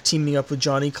Rock teaming up with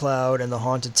Johnny Cloud and the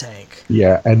Haunted Tank.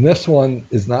 Yeah, and this one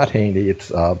is not Haney.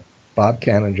 It's Bob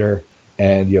Canninger,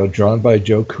 and drawn by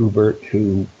Joe Kubert,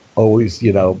 who always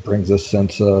brings a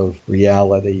sense of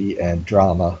reality and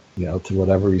drama to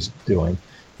whatever he's doing.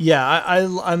 Yeah,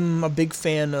 I'm a big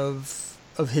fan of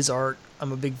his art.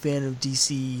 I'm a big fan of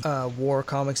DC war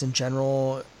comics in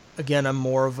general. Again, I'm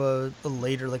more of a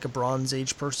later, like a Bronze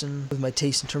Age person with my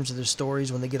taste in terms of their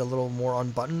stories when they get a little more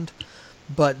unbuttoned.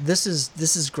 But this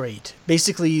is great.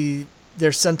 Basically,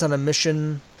 they're sent on a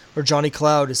mission, or Johnny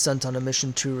Cloud is sent on a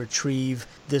mission to retrieve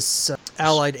this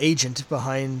allied agent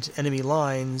behind enemy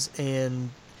lines,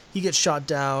 and he gets shot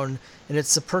down, and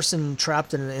it's a person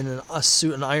trapped in a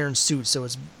suit, an iron suit, so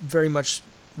it's very much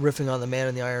riffing on the Man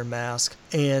in the Iron Mask.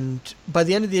 And by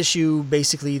the end of the issue,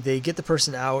 basically they get the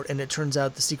person out, and it turns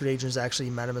out the secret agent is actually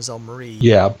Mademoiselle Marie.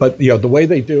 Yeah, but the way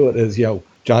they do it is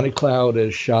Johnny Cloud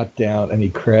is shot down and he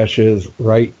crashes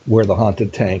right where the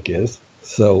Haunted Tank is.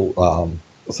 So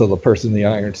the person in the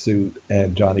iron suit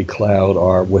and Johnny Cloud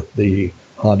are with the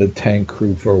Haunted Tank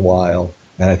crew for a while.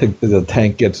 And I think the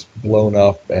tank gets blown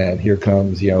up, and here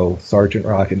comes, Sergeant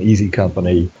Rock and Easy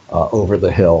Company over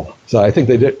the hill. So I think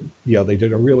they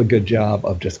did a really good job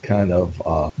of just kind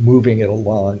of moving it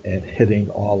along and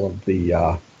hitting all of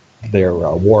their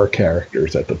war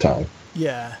characters at the time.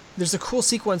 Yeah, there's a cool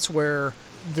sequence where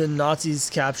the Nazis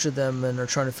capture them and are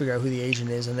trying to figure out who the agent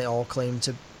is, and they all claim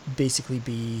to basically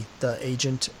be the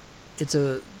agent. It's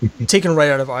taken right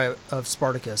out of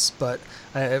Spartacus, but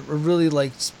I really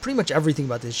liked pretty much everything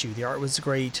about this issue. The art was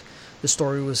great. The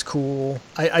story was cool.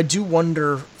 I do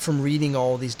wonder, from reading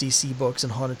all these DC books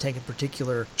and Haunted Tank in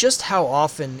particular, just how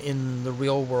often in the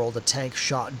real world a tank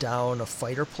shot down a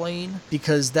fighter plane,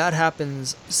 because that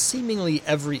happens seemingly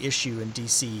every issue in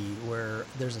DC where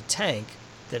there's a tank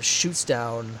that shoots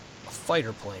down a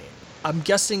fighter plane. I'm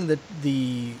guessing that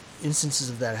the instances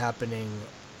of that happening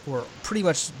were pretty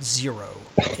much zero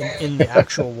in the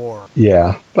actual war.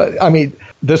 Yeah, but I mean,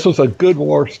 this was a good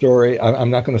war story.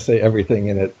 I'm not going to say everything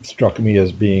in it struck me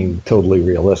as being totally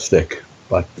realistic,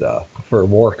 but for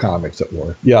war comics it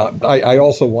worked. Yeah, I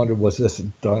also wondered, was this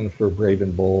done for Brave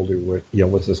and Bold, or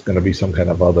was this going to be some kind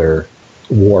of other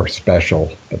war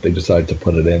special, but they decided to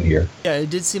put it in here. Yeah, it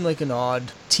did seem like an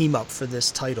odd team up for this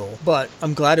title, but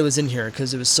I'm glad it was in here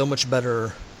because it was so much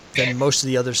better than most of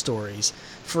the other stories.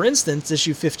 For instance,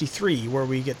 issue 53, where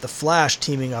we get the Flash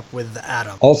teaming up with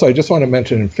Atom. Also, I just want to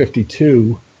mention in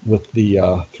 52, with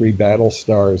the 3 battle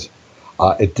stars,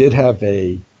 it did have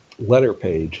a letter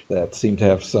page that seemed to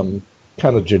have some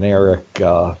kind of generic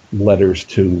letters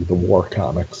to the war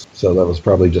comics. So that was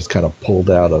probably just kind of pulled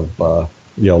out of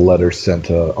letters sent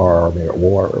to our army at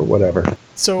war or whatever.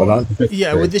 So,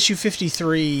 yeah, with issue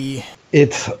 53...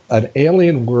 It's an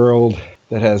alien world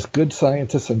that has good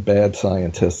scientists and bad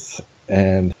scientists.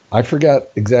 And I forgot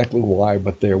exactly why,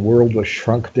 but their world was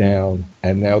shrunk down,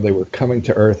 and now they were coming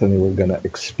to Earth, and they were going to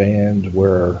expand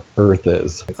where Earth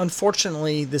is.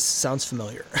 Unfortunately, this sounds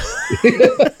familiar.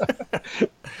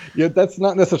 Yeah, that's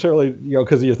not necessarily,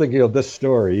 because you're thinking of this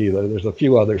story either. There's a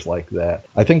few others like that.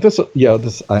 I think this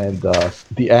and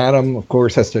the Atom, of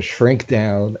course, has to shrink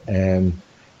down and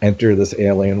enter this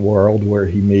alien world where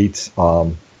he meets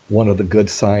one of the good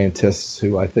scientists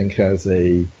who I think has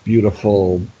a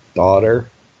beautiful daughter,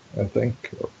 I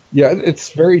think. Yeah,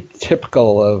 it's very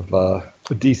typical of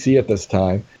DC at this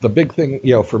time. The big thing,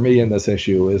 for me in this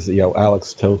issue is,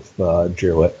 Alex Toth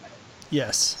drew it.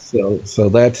 Yes. So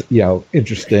that's,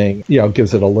 interesting,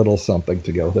 gives it a little something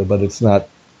to go with, but it's not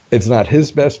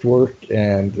his best work,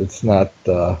 and it's not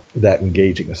that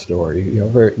engaging a story.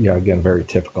 Very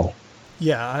typical.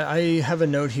 Yeah, I have a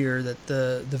note here that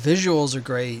the visuals are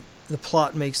great. The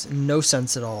plot makes no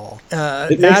sense at all.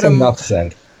 It makes enough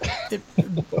sense.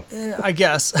 I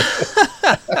guess.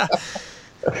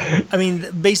 I mean,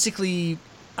 basically,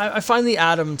 I find the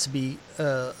Atom to be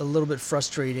a little bit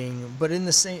frustrating, but and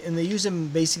they use him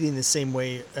basically in the same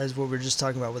way as what we were just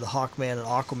talking about with the Hawkman and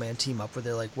Aquaman team up, where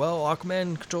they're like, well,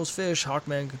 Aquaman controls fish,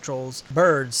 Hawkman controls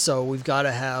birds, so we've got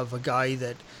to have a guy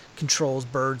that controls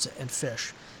birds and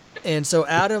fish. And so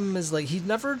Adam is like, he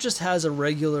never just has a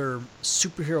regular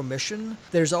superhero mission.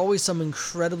 There's always some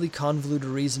incredibly convoluted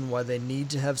reason why they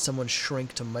need to have someone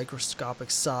shrink to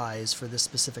microscopic size for this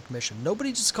specific mission.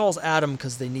 Nobody just calls Adam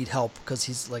because they need help because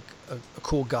he's like a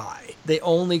cool guy. They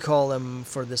only call him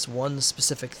for this one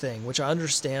specific thing, which I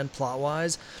understand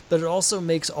plot-wise, but it also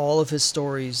makes all of his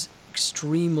stories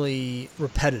extremely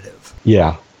repetitive.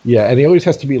 Yeah, yeah, and he always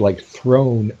has to be like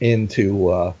thrown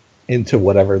into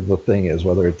whatever the thing is,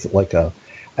 whether it's like a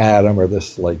atom or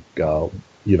this like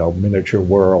miniature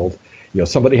world.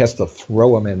 Somebody has to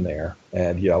throw him in there,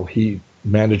 and he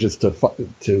manages to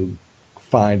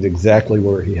find exactly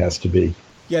where he has to be.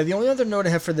 Yeah, the only other note I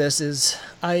have for this is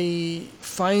I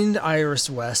find Iris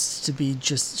West to be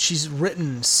she's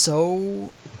written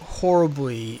so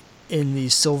horribly in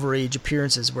these Silver Age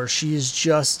appearances where she is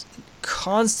just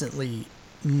constantly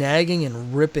nagging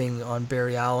and ripping on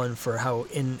Barry Allen for how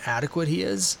inadequate he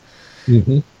is.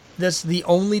 Mm-hmm. That's the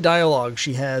only dialogue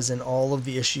she has in all of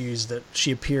the issues that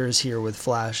she appears here with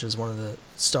Flash as one of the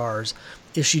stars.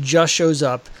 If she just shows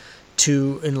up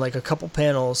in like a couple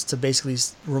panels to basically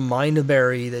remind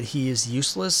Barry that he is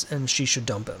useless and she should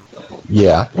dump him.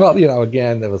 Yeah. Well,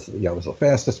 again, it was the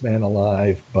fastest man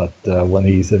alive, but when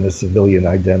he's in a civilian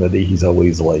identity, he's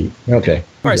always late. Okay.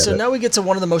 All right, so now we get to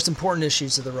one of the most important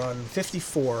issues of the run,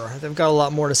 54. They've got a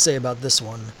lot more to say about this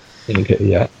one. Okay,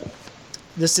 yeah.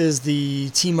 This is the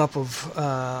team-up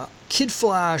of Kid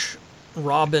Flash,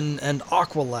 Robin, and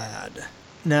Aqualad.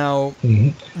 Now,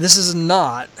 This is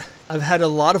not... I've had a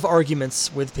lot of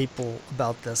arguments with people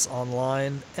about this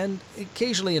online and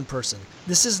occasionally in person.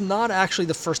 This is not actually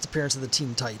the first appearance of the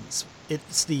Teen Titans.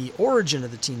 It's the origin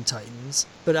of the Teen Titans,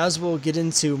 but as we'll get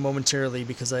into momentarily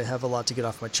because I have a lot to get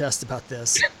off my chest about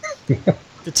this,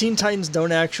 the Teen Titans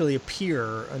don't actually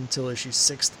appear until issue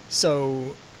 6.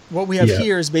 So what we have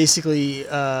here is basically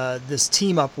this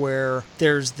team-up where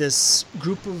there's this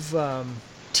group of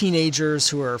teenagers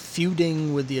who are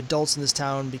feuding with the adults in this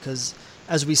town because...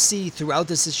 as we see throughout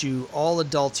this issue, all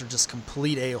adults are just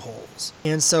complete a-holes.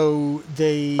 And so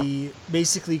they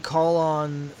basically call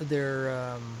on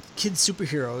their kid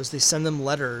superheroes. They send them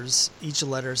letters, each a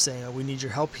letter saying, we need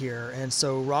your help here. And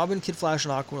so Robin, Kid Flash,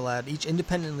 and Aqualad each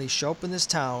independently show up in this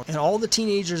town, and all the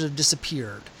teenagers have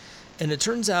disappeared. And it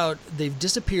turns out they've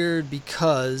disappeared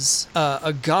because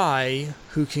a guy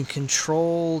who can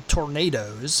control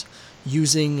tornadoes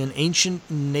using an ancient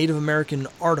Native American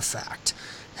artifact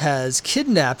has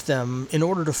kidnapped them in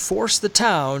order to force the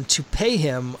town to pay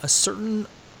him a certain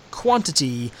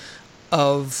quantity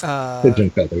of pigeon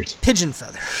feathers. Pigeon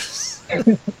feathers.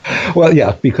 Well,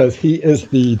 yeah, because he is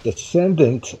the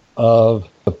descendant of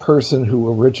the person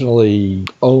who originally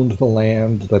owned the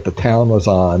land that the town was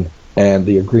on, and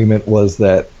the agreement was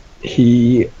that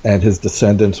he and his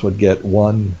descendants would get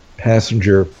one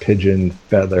passenger pigeon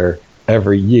feather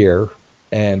every year.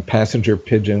 And passenger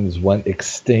pigeons went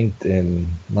extinct in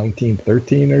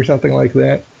 1913 or something like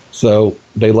that. So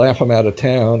they laugh him out of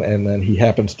town, and then he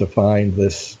happens to find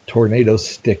this tornado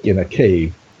stick in a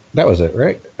cave. That was it,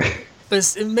 right?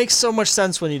 It makes so much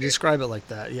sense when you describe it like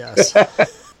that, yes.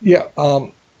 Yeah,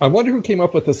 I wonder who came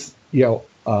up with this,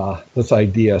 this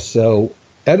idea. So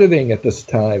editing at this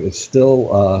time is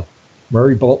still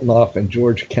Murray Boltinoff and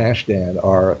George Kashdan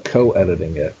are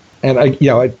co-editing it. And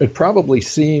it probably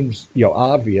seems,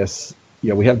 obvious.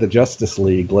 We have the Justice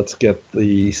League. Let's get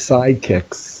the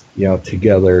sidekicks,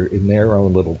 together in their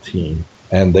own little team,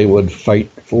 and they would fight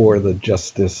for the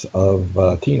justice of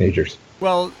teenagers.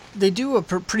 Well, they do a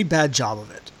pretty bad job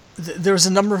of it. There's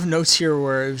a number of notes here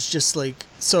where it was just like,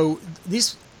 so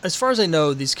these, as far as I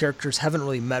know, these characters haven't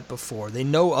really met before. They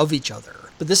know of each other.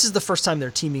 But this is the first time they're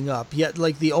teaming up. Yet,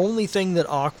 like, the only thing that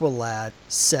Aqualad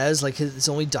says, like, his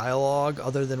only dialogue,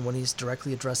 other than when he's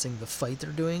directly addressing the fight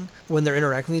they're doing, when they're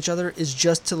interacting with each other, is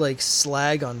just to, like,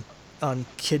 slag on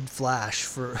Kid Flash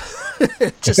for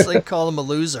just, like, call him a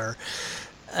loser.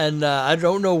 And I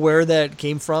don't know where that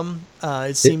came from.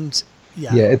 It seemed...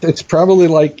 Yeah, it's probably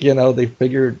like, they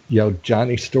figured,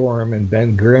 Johnny Storm and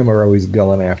Ben Grimm are always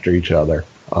going after each other.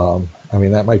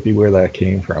 That might be where that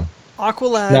came from.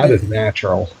 Aqualad... Not as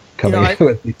natural coming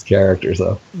with these characters,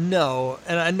 though. No,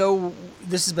 and I know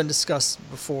this has been discussed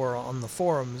before on the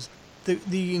forums.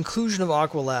 The inclusion of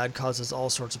Aqualad causes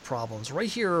all sorts of problems. Right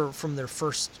here from their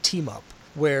first team-up,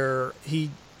 where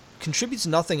he contributes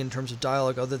nothing in terms of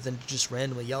dialogue other than to just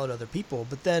randomly yell at other people,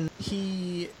 but then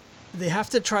they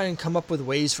have to try and come up with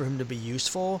ways for him to be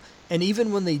useful, and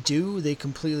even when they do, they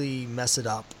completely mess it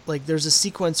up. Like, there's a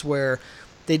sequence where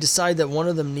they decide that one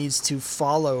of them needs to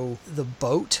follow the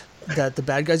boat that the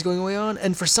bad guy's going away on.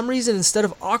 And for some reason, instead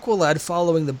of Aqualad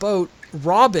following the boat,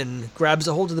 Robin grabs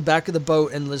a hold of the back of the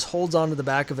boat and just holds onto the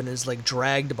back of it and is like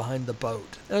dragged behind the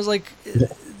boat. And I was like,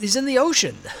 he's in the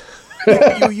ocean.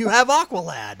 you have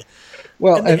Aqualad.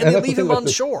 Well, and they leave him on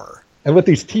shore. And with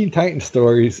these Teen Titans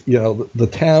stories, the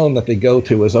town that they go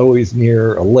to is always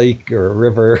near a lake or a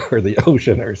river or the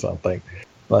ocean or something.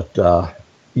 But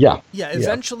yeah.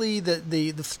 Eventually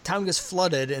the town gets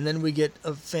flooded, and then we get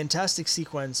a fantastic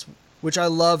sequence, which I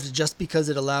loved just because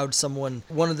it allowed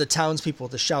one of the townspeople,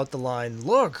 to shout the line,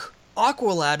 "Look,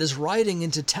 Aqualad is riding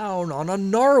into town on a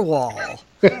narwhal."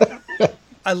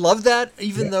 I love that,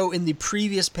 even though in the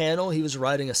previous panel he was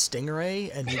riding a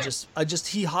stingray, and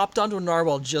he hopped onto a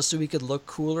narwhal just so he could look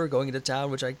cooler going into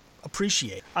town, which I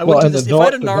appreciate. I would do this if I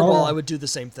had a narwhal. I would do the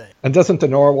same thing. And doesn't the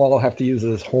narwhal have to use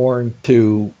his horn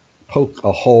to poke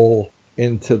a hole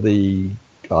into the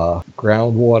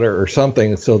groundwater or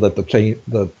something so that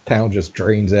the town just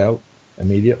drains out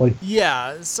immediately?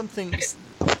 Yeah, something.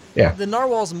 Yeah. The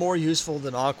narwhal's more useful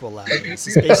than Aqualad. This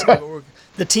is basically what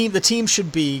the team should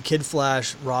be Kid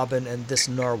Flash, Robin, and this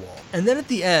narwhal. And then at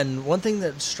the end, one thing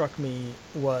that struck me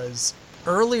was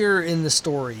earlier in the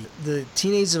story, the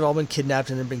teenagers have all been kidnapped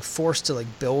and they're being forced to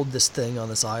build this thing on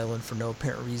this island for no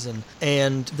apparent reason.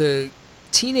 And the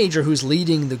teenager who's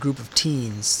leading the group of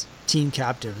teen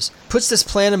captives, puts this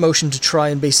plan in motion to try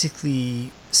and basically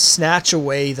snatch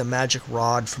away the magic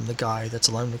rod from the guy that's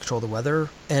allowing him to control the weather,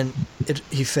 and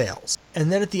he fails. And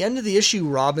then at the end of the issue,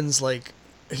 Robin's like,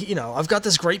 I've got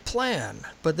this great plan,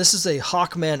 but this is a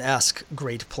Hawkman-esque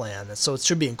great plan, so it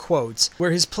should be in quotes,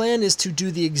 where his plan is to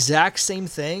do the exact same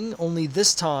thing, only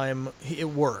this time it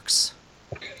works.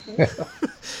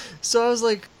 So I was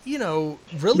like,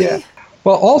 really? Yeah.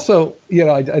 Well, also,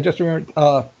 I just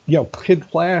remember, Kid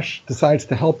Flash decides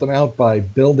to help them out by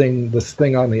building this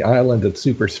thing on the island at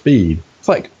super speed. It's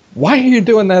like, why are you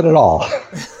doing that at all?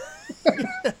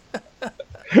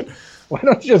 Why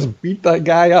don't you just beat that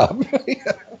guy up?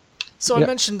 So I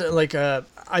mentioned,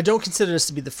 I don't consider this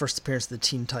to be the first appearance of the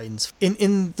Teen Titans.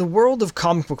 In the world of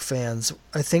comic book fans,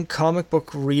 I think comic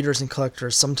book readers and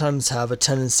collectors sometimes have a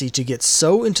tendency to get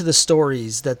so into the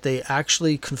stories that they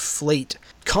actually conflate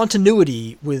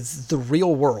continuity with the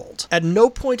real world. At no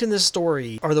point in this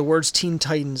story are the words Teen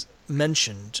Titans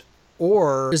mentioned,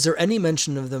 or is there any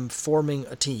mention of them forming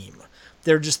a team.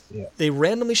 They're just, they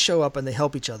randomly show up and they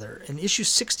help each other. In issue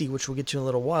 60, which we'll get to in a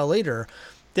little while later,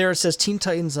 there it says Teen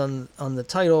Titans on the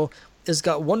title. It's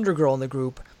got Wonder Girl in the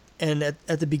group, and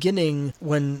at the beginning,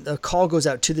 when a call goes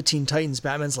out to the Teen Titans,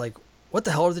 Batman's like, "What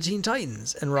the hell are the Teen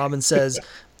Titans?" And Robin says,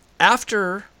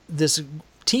 "After this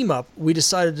team up, we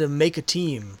decided to make a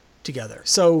team together."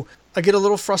 So I get a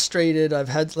little frustrated. I've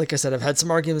had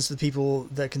some arguments with people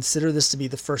that consider this to be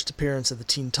the first appearance of the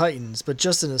Teen Titans, but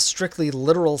just in a strictly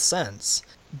literal sense,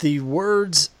 the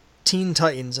words Teen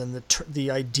Titans and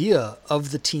the idea of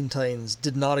the Teen Titans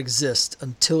did not exist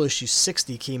until issue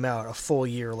 60 came out a full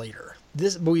year later.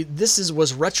 This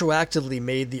was retroactively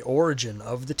made the origin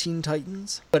of the Teen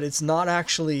Titans, but it's not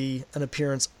actually an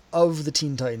appearance of the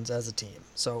Teen Titans as a team.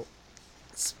 So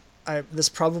this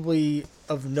probably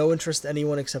of no interest to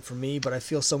anyone except for me, but I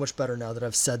feel so much better now that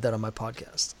I've said that on my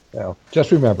podcast. Well,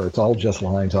 just remember, it's all just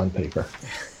lines on paper.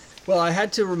 Well, I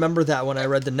had to remember that when I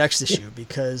read the next issue,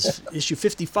 because issue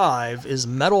 55 is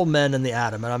Metal Men and the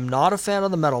Atom, and I'm not a fan of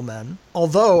the Metal Men,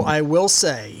 although I will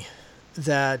say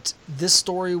that this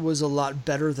story was a lot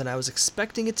better than I was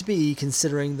expecting it to be,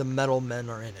 considering the Metal Men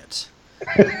are in it.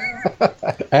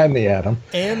 And the Atom.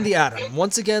 And the Atom.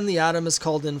 Once again, the Atom is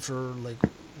called in for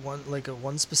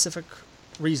one specific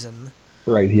reason.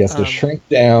 Right, he has to shrink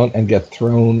down and get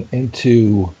thrown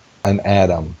into an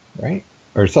atom, right?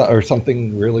 Or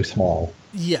something really small.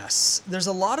 Yes, there's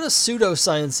a lot of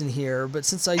pseudoscience in here, but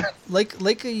since I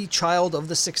like a child of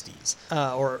the 60s,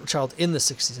 or a child in the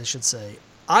 60s, I should say,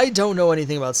 I don't know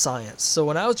anything about science. So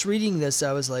when I was reading this,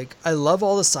 I was like, I love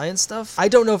all the science stuff. I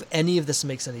don't know if any of this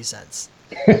makes any sense.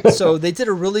 So they did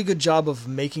a really good job of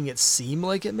making it seem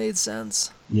like it made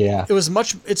sense. Yeah.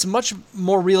 It's much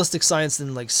more realistic science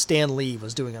than like Stan Lee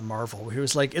was doing at Marvel, where he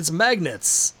was like, it's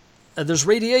magnets. There's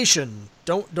radiation.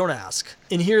 Don't ask.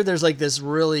 In here, there's like this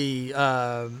really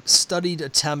studied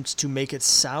attempt to make it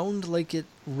sound like it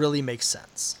really makes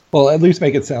sense. Well, at least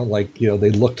make it sound like,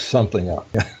 they looked something up.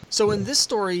 So in this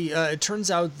story, it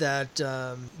turns out that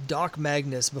Doc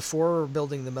Magnus, before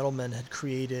building the Metal Men, had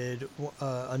created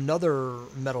another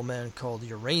Metal Man called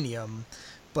Uranium,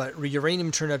 but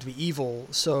Uranium turned out to be evil,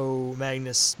 so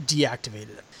Magnus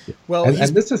deactivated it. Well, and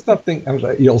this is something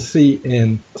you'll see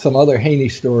in some other Haney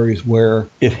stories where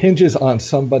it hinges on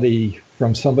somebody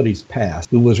from somebody's past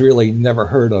who was really never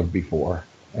heard of before.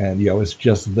 and it's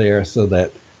just there so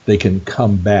that they can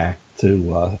come back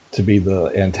to be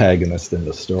the antagonist in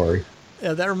the story.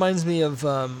 Yeah, that reminds me of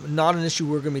not an issue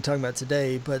we're going to be talking about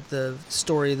today, but the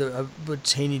story that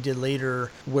which Haney did later,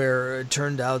 where it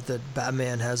turned out that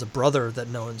Batman has a brother that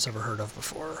no one's ever heard of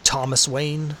before, Thomas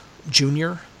Wayne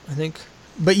Jr., I think.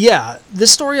 But yeah, this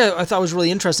story I thought was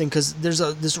really interesting because there's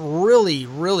this really,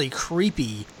 really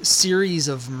creepy series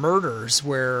of murders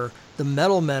where the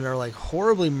Metal Men are like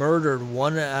horribly murdered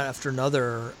one after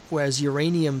another, whereas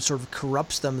uranium sort of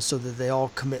corrupts them so that they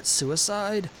all commit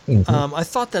suicide. Mm-hmm. I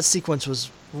thought that sequence was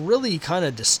really kind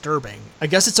of disturbing. I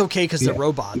guess it's okay because they're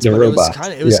robots, but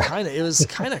it was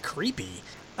kind of creepy.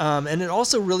 And it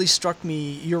also really struck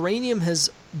me, Uranium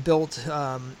has built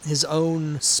his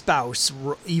own spouse,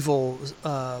 evil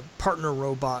partner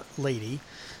robot lady.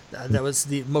 That was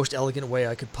the most elegant way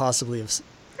I could possibly have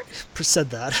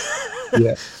said that.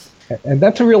 Yeah. And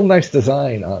that's a real nice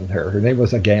design on her. Her name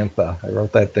was Agantha. I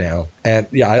wrote that down. And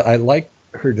yeah, I like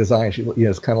her design. She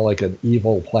is kind of like an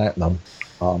evil platinum.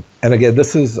 And again,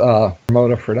 this is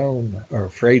Ramona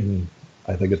Fradon,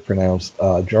 I think it's pronounced,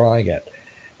 drawing it.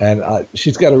 And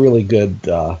she's got a really good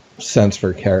sense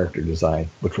for character design,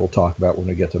 which we'll talk about when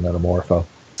we get to Metamorpho.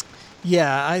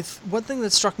 Yeah, one thing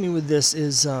that struck me with this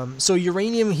is, so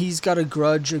Uranium, he's got a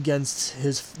grudge against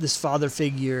this father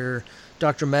figure,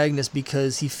 Dr. Magnus,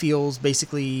 because he feels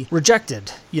basically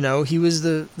rejected. He was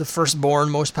the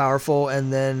firstborn, most powerful,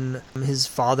 and then his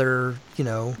father,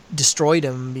 destroyed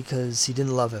him because he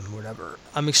didn't love him, whatever.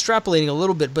 I'm extrapolating a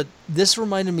little bit, but this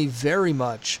reminded me very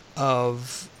much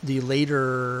of the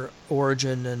later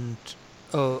origin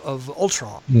of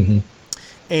Ultron. Mm-hmm.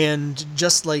 And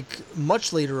just like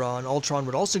much later on, Ultron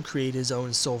would also create his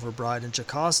own Silver Bride and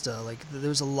Jocasta. Like,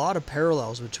 there's a lot of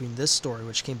parallels between this story,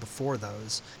 which came before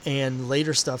those, and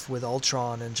later stuff with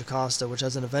Ultron and Jocasta, which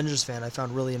as an Avengers fan, I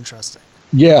found really interesting.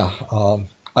 Yeah,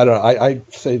 I don't know.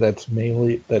 I'd say that's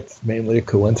mainly a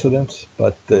coincidence,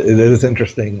 but it is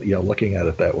interesting, looking at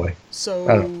it that way.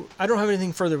 So I don't have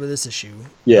anything further with this issue.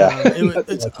 Yeah,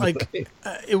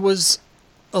 it was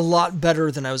a lot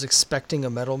better than I was expecting a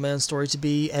Metal Man story to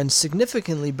be, and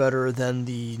significantly better than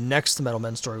the next Metal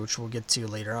Man story, which we'll get to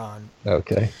later on.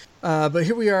 Okay. But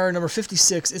here we are, number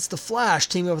 56. It's the Flash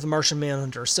teaming up with the Martian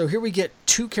Manhunter. So here we get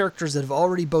two characters that have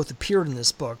already both appeared in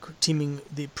this book.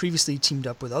 They previously teamed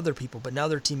up with other people, but now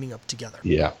they're teaming up together.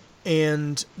 Yeah.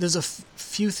 And there's a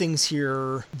few things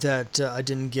here that I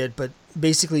didn't get, but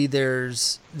basically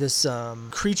there's this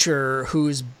creature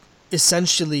who's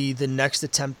essentially the next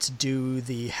attempt to do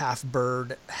the half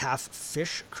bird, half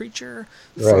fish creature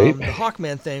from the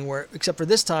Hawkman thing, where except for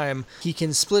this time he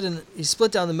can split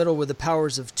down the middle with the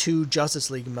powers of two Justice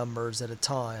League members at a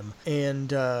time,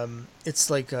 and it's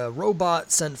like a robot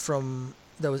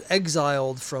that was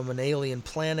exiled from an alien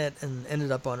planet and ended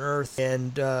up on Earth.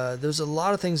 And there's a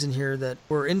lot of things in here that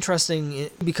were interesting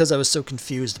because I was so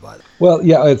confused by them. Well,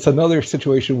 yeah, it's another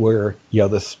situation where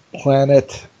this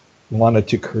planet wanted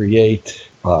to create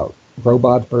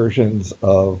robot versions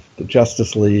of the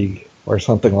Justice League or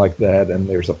something like that, and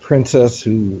there's a princess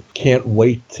who can't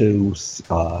wait to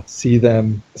see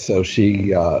them, so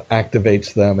she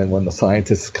activates them, and when the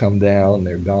scientists come down,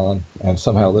 they're gone, and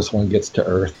somehow this one gets to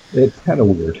Earth. It's kind of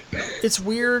weird. It's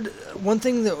weird. One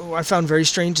thing that I found very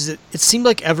strange is it seemed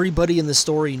like everybody in the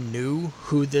story knew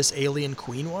who this alien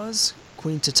queen was.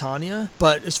 Queen Titania,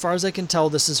 but as far as I can tell,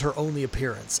 this is her only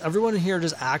appearance. Everyone in here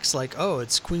just acts like, oh,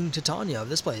 it's Queen Titania of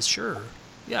this place. Sure.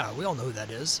 Yeah, we all know who that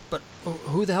is, but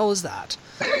who the hell is that?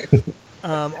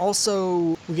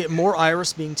 Also, we get more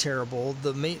Iris being terrible.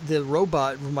 The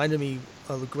robot reminded me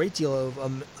a great deal of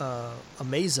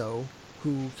Amazo,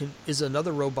 who is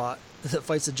another robot that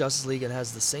fights the Justice League and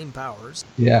has the same powers.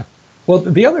 Yeah. Well,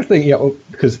 the other thing,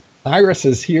 because Iris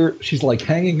is here. She's like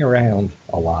hanging around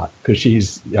a lot because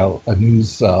she's a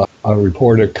news a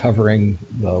reporter covering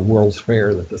the World's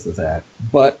Fair that this is at.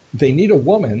 But they need a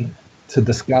woman to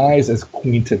disguise as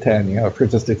Queen Titania,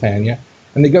 Princess Titania,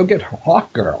 and they go get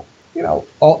Hawkgirl.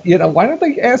 Why don't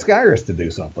they ask Iris to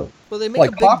do something? Well, they make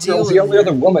a big deal. Hawkgirl's the only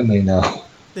other woman they know.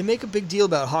 They make a big deal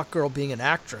about Hawkgirl being an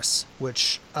actress,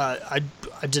 which I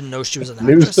didn't know she was an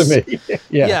actress. News to me.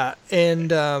 Yeah,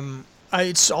 and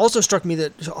it also struck me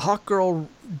that Hawkgirl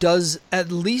does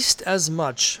at least as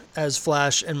much as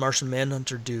Flash and Martian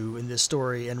Manhunter do in this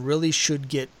story, and really should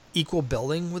get equal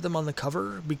billing with them on the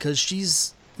cover, because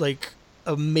she's like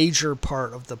a major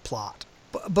part of the plot.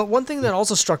 But one thing that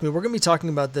also struck me, we're going to be talking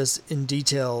about this in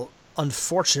detail,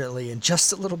 unfortunately, in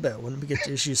just a little bit when we get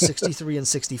to issues 63 and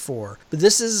 64. But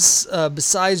this is,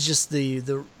 besides just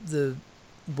the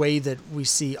way that we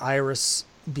see Iris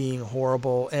being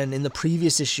horrible, and in the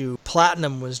previous issue,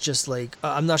 Platinum was just like,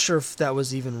 I'm not sure if that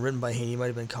was even written by Haney, it might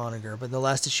have been Conager, but in the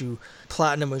last issue,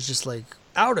 Platinum was just like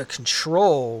out of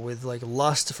control with like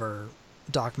lust for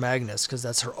Doc Magnus, because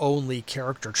that's her only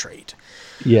character trait.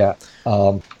 Yeah.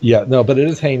 No, but it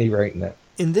is Haney writing it.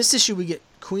 In this issue, we get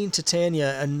Queen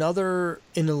Titania, another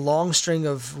in a long string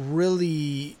of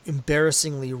really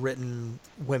embarrassingly written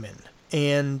women.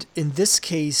 And in this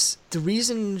case, the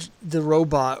reason the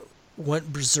robot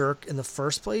went berserk in the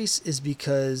first place is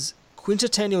because Queen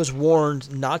Titania was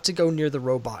warned not to go near the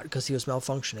robot because he was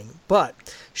malfunctioning. But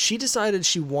she decided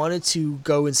she wanted to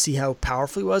go and see how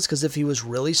powerful he was, because if he was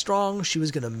really strong, she was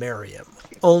going to marry him.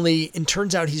 Only, it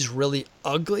turns out he's really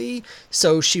ugly,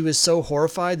 so she was so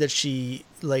horrified that she,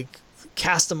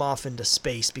 cast him off into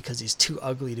space because he's too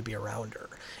ugly to be around her.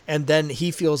 And then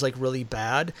he feels really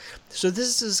bad. So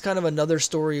this is kind of another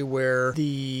story where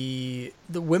the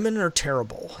women are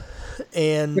terrible,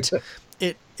 and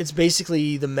it's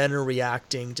basically the men are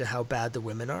reacting to how bad the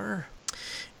women are.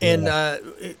 And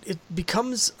it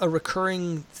becomes a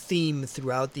recurring theme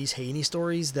throughout these Haney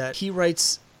stories that he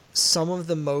writes some of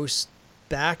the most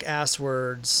back-ass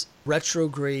words,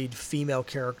 retrograde female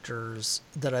characters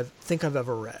that I think I've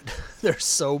ever read. They're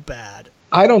so bad.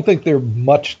 I don't think they're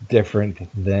much different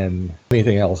than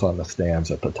anything else on the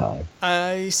stands at the time.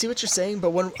 I see what you're saying, but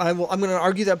I'm going to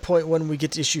argue that point when we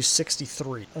get to issue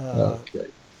 63. Okay.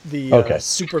 The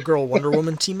Supergirl Wonder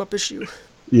Woman team-up issue.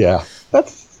 Yeah,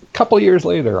 that's a couple years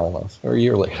later almost, or a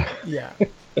year later. Yeah.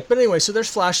 But anyway, so there's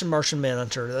Flash and Martian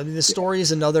Manhunter. I mean, the story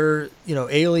is another,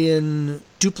 alien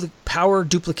power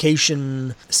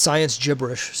duplication science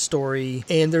gibberish story.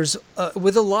 And there's,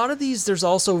 with a lot of these, there's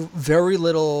also very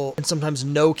little and sometimes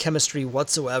no chemistry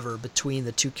whatsoever between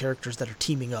the two characters that are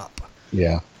teaming up.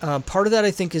 Yeah. Part of that,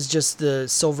 I think, is just the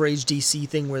Silver Age DC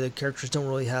thing where the characters don't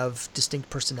really have distinct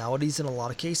personalities in a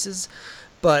lot of cases.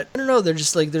 But I don't know, they're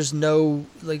just there's no,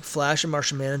 Flash and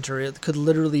Martian Manhunter. It could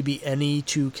literally be any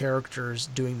two characters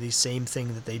doing the same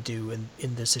thing that they do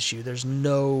in this issue. There's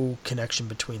no connection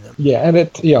between them. Yeah, and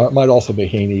it might also be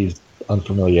Haney's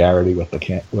unfamiliarity with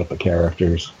the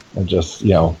characters and just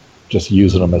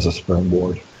using them as a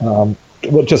springboard. Well,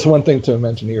 just one thing to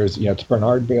mention here is, it's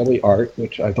Bernard Bailey art,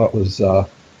 which I thought was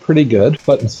pretty good.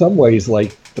 But in some ways,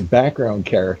 the background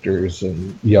characters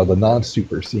and, the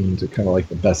non-super scenes are kind of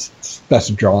the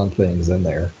best drawn things in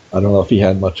there. I don't know if he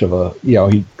had much of a,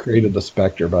 he created the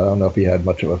Spectre, but I don't know if he had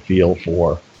much of a feel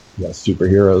for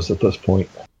superheroes at this point.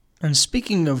 And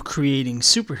speaking of creating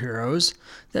superheroes,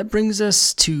 that brings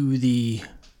us to the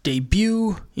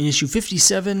debut in issue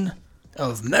 57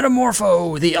 of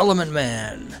Metamorpho, the Element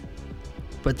Man.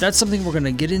 But that's something we're going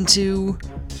to get into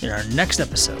in our next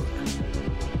episode.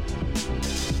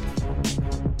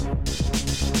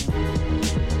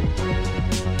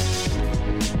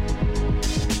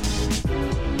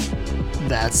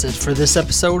 That's it for this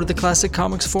episode of the Classic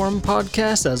Comics Forum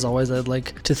podcast. As always, I'd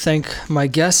like to thank my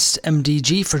guest,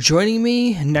 MDG, for joining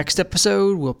me. Next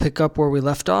episode, we'll pick up where we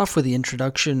left off with the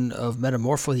introduction of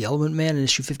Metamorpho, the Element Man in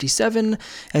issue 57,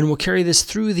 and we'll carry this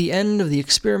through the end of the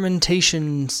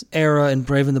experimentation era in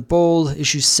Brave and the Bold,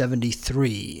 issue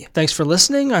 73. Thanks for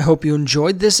listening. I hope you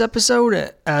enjoyed this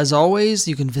episode. As always,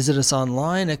 you can visit us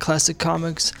online at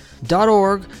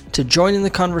classiccomics.org to join in the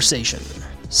conversation.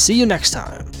 See you next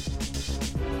time.